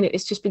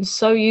just been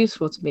so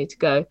useful to me to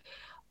go,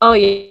 oh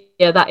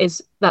yeah,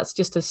 that's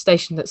just a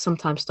station that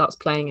sometimes starts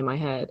playing in my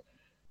head.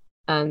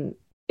 And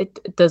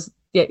it does,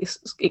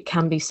 it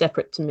can be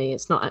separate to me.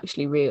 It's not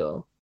actually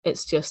real.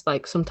 It's just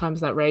like sometimes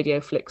that radio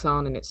flicks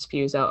on and it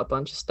spews out a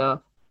bunch of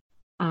stuff.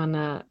 And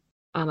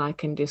I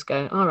can just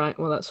go, all right,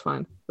 well, that's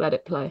fine. Let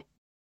it play.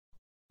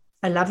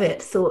 I love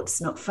it. Thoughts,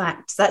 not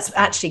facts. That's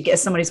actually,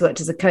 as someone who's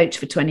worked as a coach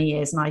for 20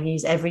 years, and I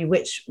use every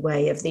which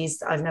way of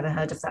these. I've never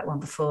heard of that one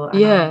before.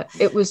 Yeah,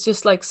 it was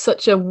just like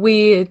such a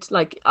weird,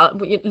 like,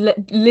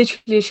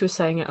 literally as she was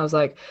saying it, I was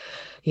like,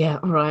 yeah,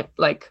 all right.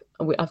 Like,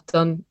 I've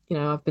done,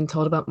 I've been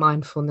told about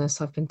mindfulness.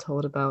 I've been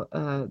told about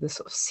this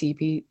sort of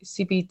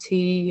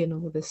CBT and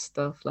all this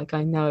stuff. Like,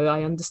 I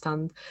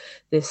understand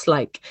this,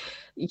 like,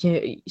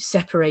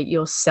 separate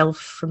yourself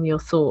from your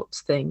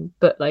thoughts thing.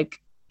 But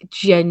like,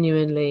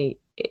 genuinely,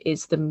 it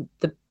is the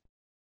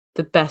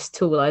best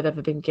tool I've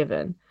ever been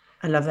given.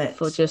 I love it.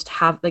 For just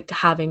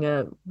having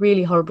a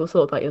really horrible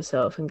thought about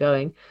yourself and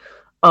going,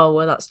 oh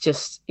well, that's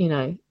just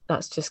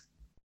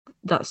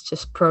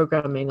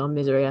programming on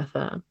Misery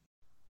FM.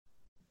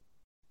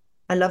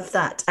 I love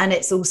that. And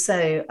it's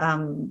also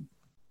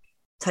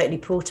totally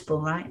portable,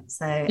 right?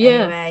 So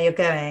anywhere you're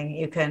going,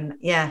 you can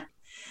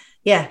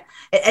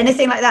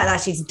anything like that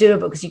actually is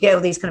doable, because you get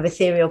all these kind of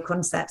ethereal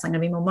concepts. I'm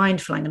going to be more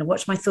mindful, I'm going to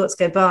watch my thoughts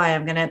go by,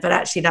 but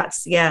actually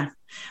that's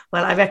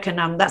well, I reckon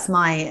that's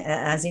my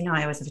as you know,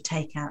 I always have a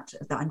takeout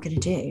that I'm going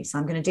to do, so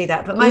I'm going to do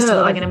that. But most of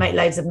all, I'm going to make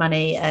loads of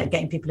money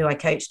getting people who I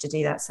coach to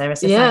do that, Sarah,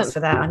 so thanks for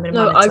that. I'm going to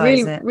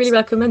monetize it. I really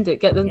recommend it.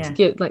 Get them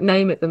to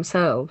name it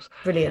themselves.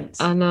 Brilliant.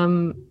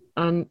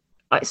 And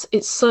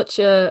it's such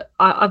a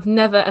I've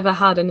never ever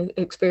had an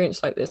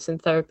experience like this in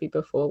therapy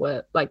before,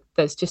 where like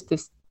there's just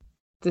this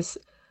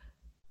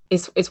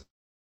it's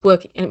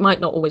working. And it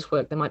might not always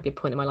work. There might be a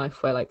point in my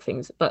life where like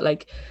things, but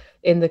like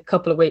in the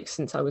couple of weeks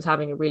since I was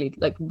having a really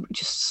like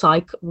just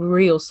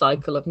real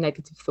cycle of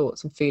negative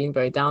thoughts and feeling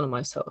very down on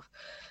myself,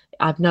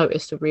 I've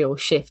noticed a real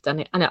shift.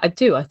 And I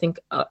think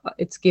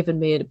it's given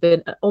me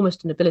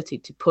almost an ability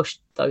to push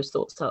those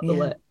thoughts out the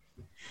way.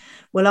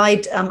 Well, I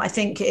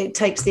think it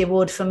takes the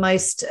award for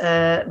most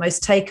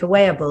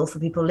takeawayable for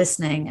people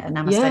listening, and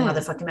Namaste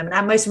Motherfucking Moment,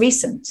 and most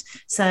recent.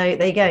 So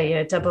there you go, you're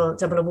a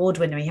double award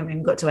winner. You haven't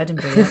even got to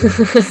Edinburgh yet.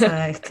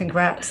 So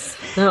congrats.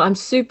 No, I'm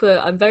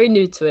very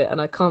new to it,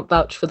 and I can't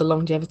vouch for the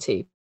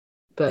longevity,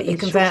 but you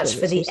can vouch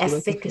for the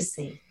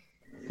efficacy.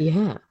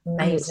 Yeah,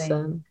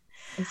 amazing.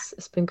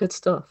 It's been good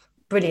stuff.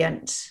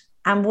 Brilliant.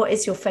 And what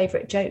is your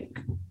favorite joke?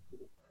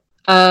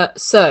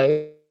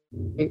 So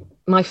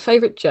my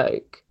favorite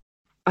joke,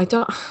 I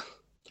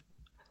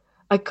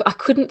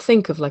couldn't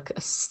think of like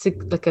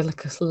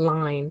a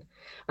line,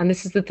 and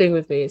this is the thing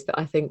with me, is that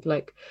I think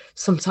like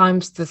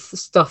sometimes the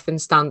stuff in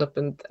stand-up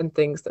and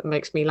things that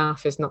makes me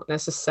laugh is not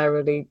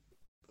necessarily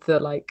the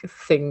like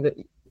thing that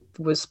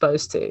was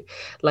supposed to.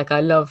 Like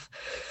I love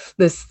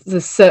there's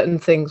certain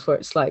things where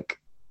it's like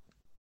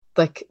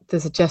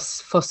there's a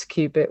Jess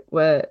Fostekew bit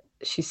where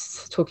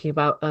she's talking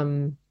about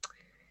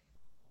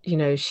you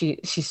know,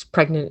 she's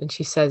pregnant and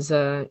she says,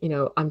 you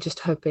know, I'm just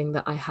hoping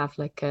that I have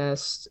like a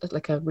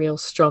real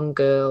strong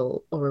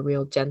girl or a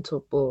real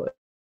gentle boy.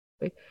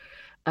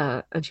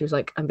 And she was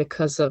like, and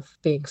because of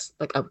being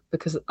like,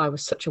 because I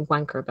was such a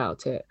wanker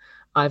about it,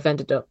 I've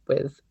ended up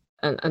with,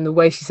 and the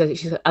way she says it,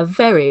 she's like, a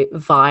very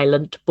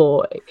violent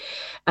boy.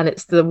 And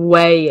it's the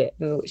way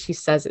in which she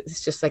says it,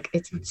 it's just like,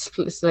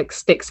 it's like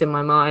sticks in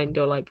my mind.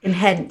 Or like in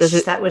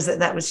Hench, that was from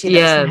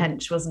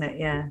Hench, wasn't it?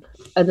 Yeah.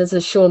 And there's a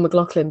Sean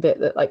McLaughlin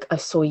bit that like I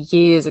saw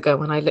years ago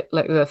when I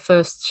like the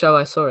first show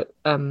I saw it.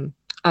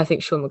 I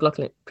think Sean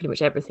McLaughlin, pretty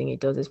much everything he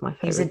does is my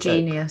favorite. He's a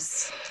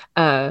genius.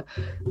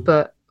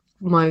 But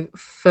my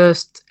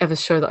first ever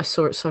show that I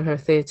saw at Soho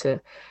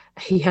Theatre,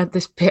 he had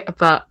this bit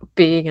about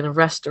being in a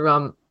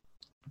restaurant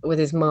with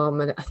his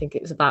mum, and I think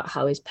it was about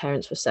how his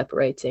parents were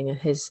separating and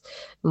his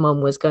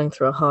mum was going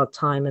through a hard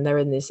time, and they're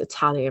in this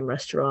Italian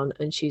restaurant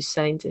and she's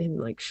saying to him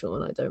like,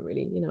 Sean, I don't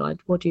really, you know,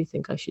 what do you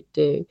think I should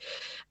do?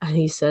 And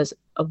he says,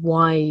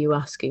 why are you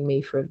asking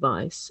me for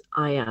advice?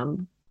 I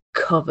am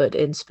covered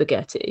in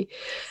spaghetti.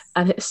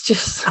 And it's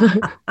just so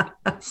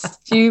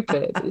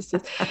stupid.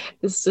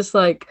 It's just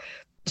like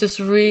just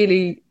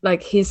really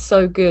like he's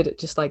so good at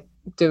just like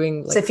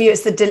doing like, so for you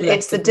it's the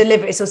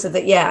delivery. It's also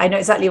that I know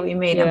exactly what you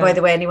mean. And by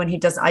the way, anyone who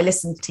doesn't, I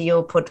listened to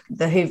your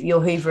your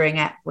Hoovering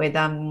app with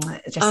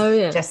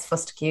Jess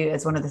Fostekew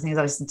as one of the things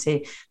I listened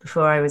to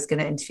before I was going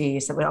to interview you,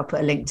 so I'll put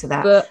a link to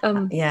that.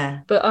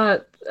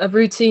 But a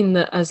routine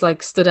that has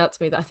like stood out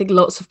to me that I think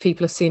lots of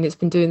people have seen, it's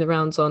been doing the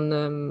rounds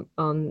on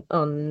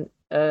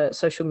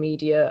social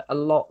media a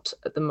lot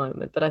at the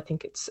moment, but I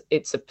think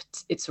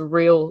it's a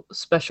real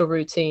special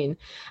routine,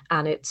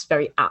 and it's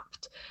very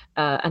apt.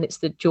 And it's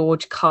the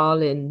George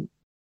Carlin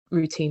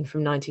routine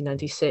from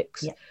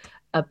 1996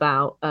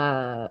 about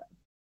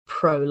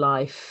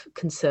pro-life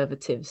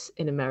conservatives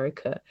in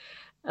America.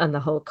 And the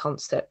whole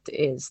concept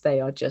is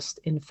they are just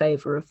in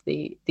favor of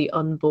the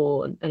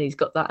unborn. And he's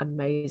got that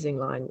amazing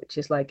line, which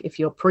is like, if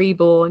you're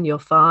pre-born, you're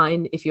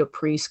fine. If you're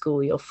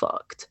preschool, you're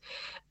fucked.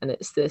 And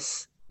it's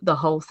this, the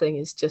whole thing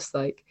is just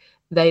like,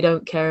 they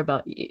don't care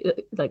about you.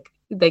 Like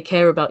they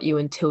care about you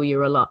until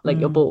you're alive, like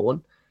you're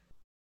born.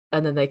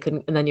 And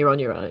then you're on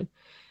your own.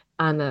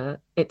 And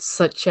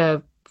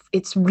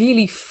it's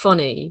really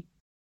funny,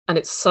 and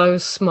it's so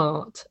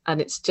smart,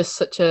 and it's just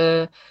such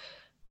a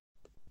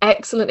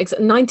excellent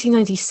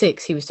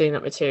 1996 he was doing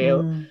that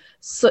material.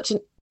 Such an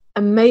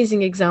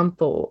amazing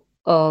example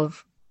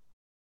of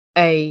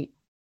a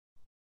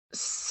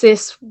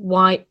cis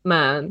white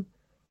man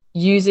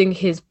using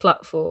his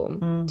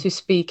platform to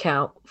speak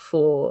out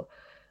for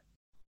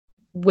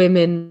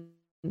women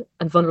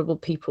and vulnerable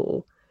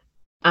people.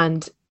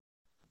 And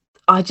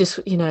I just,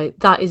 you know,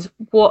 that is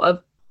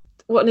what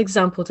an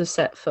example to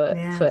set for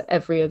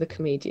every other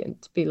comedian,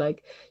 to be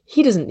like,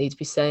 he doesn't need to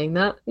be saying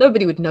that.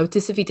 Nobody would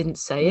notice if he didn't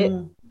say it,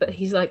 but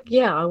he's like,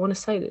 yeah, I want to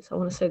say this. I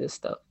want to say this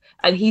stuff.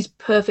 And he's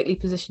perfectly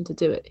positioned to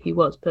do it. He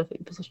was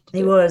perfectly positioned to do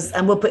it. He was.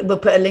 And we'll put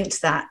a link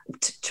to that.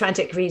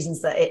 Tragic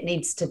reasons that it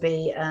needs to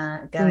be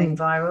going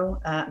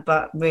viral,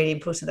 but really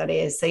important that it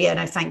is. So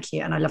no, thank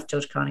you. And I love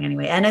George Carlin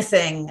anyway.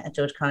 Anything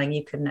George Carlin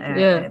you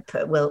can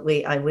put.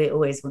 We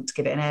always want to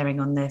give it an airing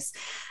on this.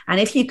 And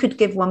if you could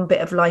give one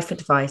bit of life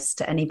advice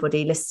to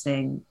anybody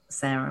listening,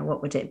 Sarah,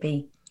 what would it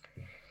be?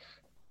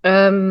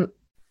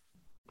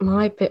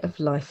 My bit of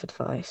life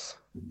advice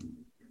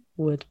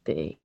would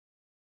be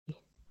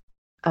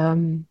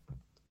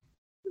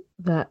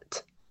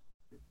that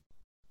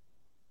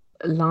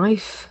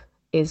life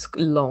is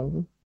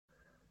long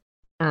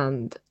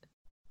and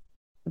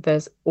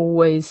there's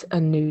always a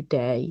new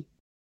day,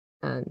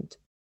 and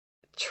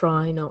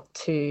try not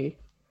to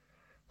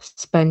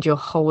spend your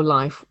whole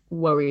life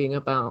worrying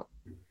about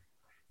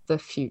the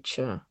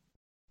future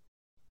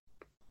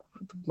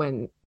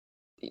when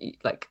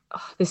like,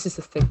 this is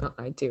the thing that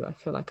I do. I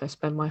feel like I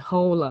spend my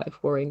whole life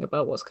worrying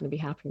about what's going to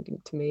be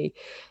happening to me,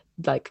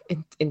 like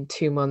in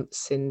 2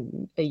 months,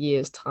 in a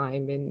year's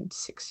time, in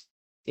 6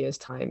 years'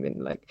 time,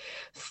 in like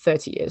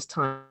 30 years'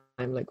 time,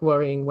 like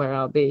worrying where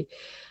I'll be.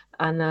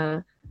 And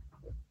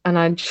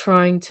I'm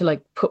trying to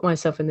like put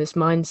myself in this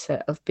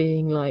mindset of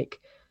being like,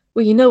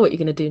 well, you know what you're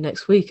going to do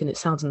next week and it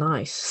sounds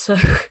nice. So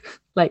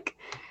like,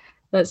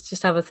 let's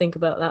just have a think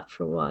about that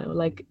for a while.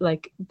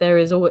 Like there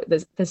is always,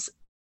 there's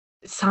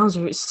it sounds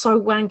so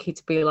wanky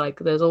to be like,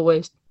 there's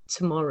always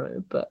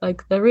tomorrow, but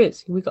like there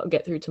is, we got to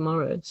get through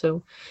tomorrow.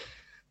 So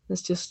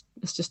let's just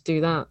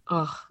do that.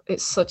 Oh,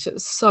 it's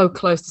so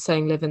close to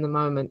saying live in the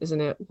moment,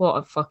 isn't it? What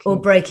a fucking or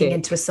breaking dick.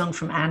 into a song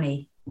from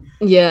Annie.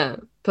 Yeah,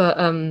 but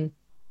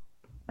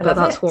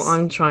that's it. what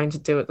I'm trying to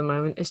do at the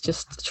moment, is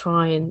just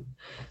try and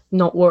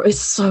not worry. It's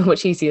so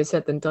much easier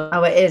said than done.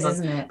 Oh, it is,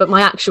 isn't it? But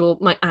my actual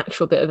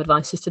bit of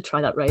advice is to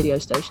try that radio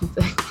station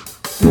thing.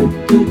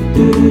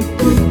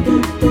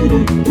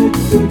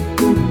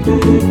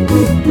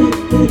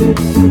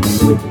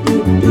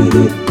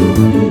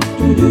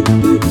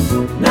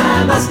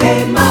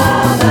 Namaste,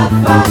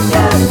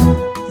 motherfucker.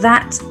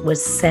 That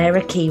was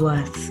Sarah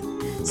Keyworth.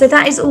 So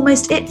that is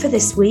almost it for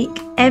this week.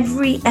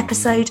 Every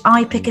episode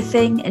I pick a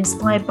thing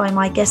inspired by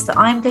my guest that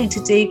I'm going to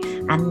do,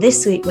 and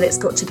this week, well, it's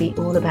got to be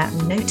all about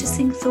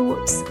noticing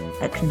thoughts,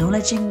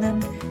 acknowledging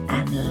them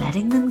and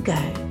letting them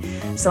go.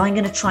 So I'm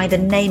going to try the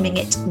naming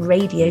it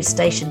radio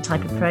station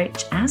type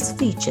approach as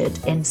featured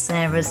in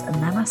Sarah's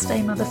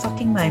Namaste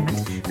Motherfucking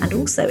Moment, and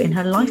also in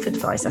her life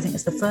advice. I think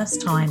it's the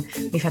first time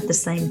we've had the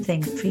same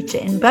thing feature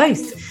in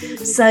both.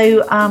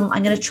 So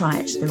I'm going to try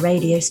it, the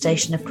radio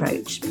station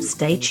approach.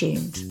 Stay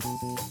tuned.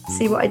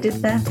 See what I did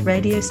there?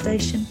 Radio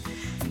station?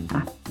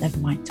 Never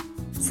mind.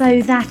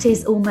 So that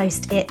is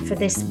almost it for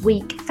this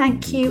week.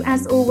 Thank you,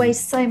 as always,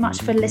 so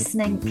much for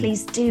listening.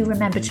 Please do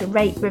remember to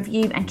rate,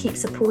 review, and keep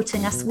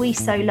supporting us. We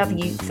so love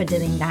you for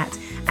doing that.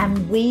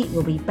 And we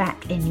will be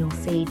back in your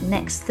feed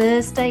next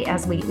Thursday,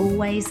 as we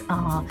always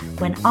are,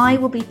 when I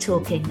will be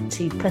talking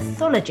to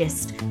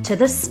pathologist to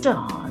the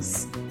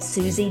stars,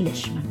 Susie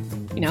Lishman.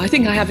 You know, I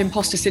think I have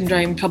imposter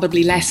syndrome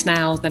probably less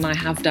now than I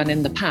have done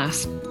in the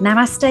past.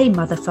 Namaste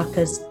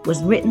Motherfuckers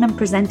was written and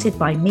presented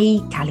by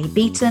me, Callie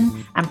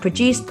Beaton, and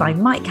produced by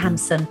Mike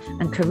Hansen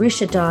and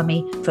Karusha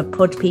Dami for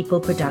Pod People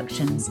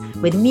Productions,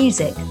 with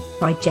music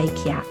by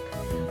Jake Yap.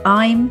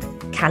 I'm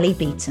Callie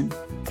Beaton.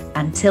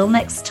 Until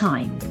next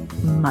time,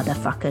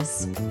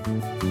 motherfuckers.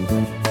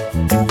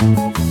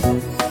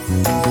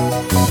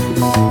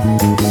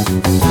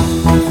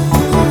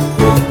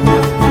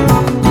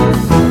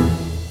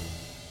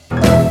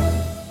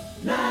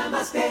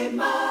 Namaste,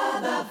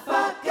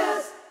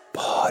 motherfuckers.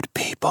 Pod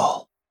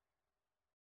People.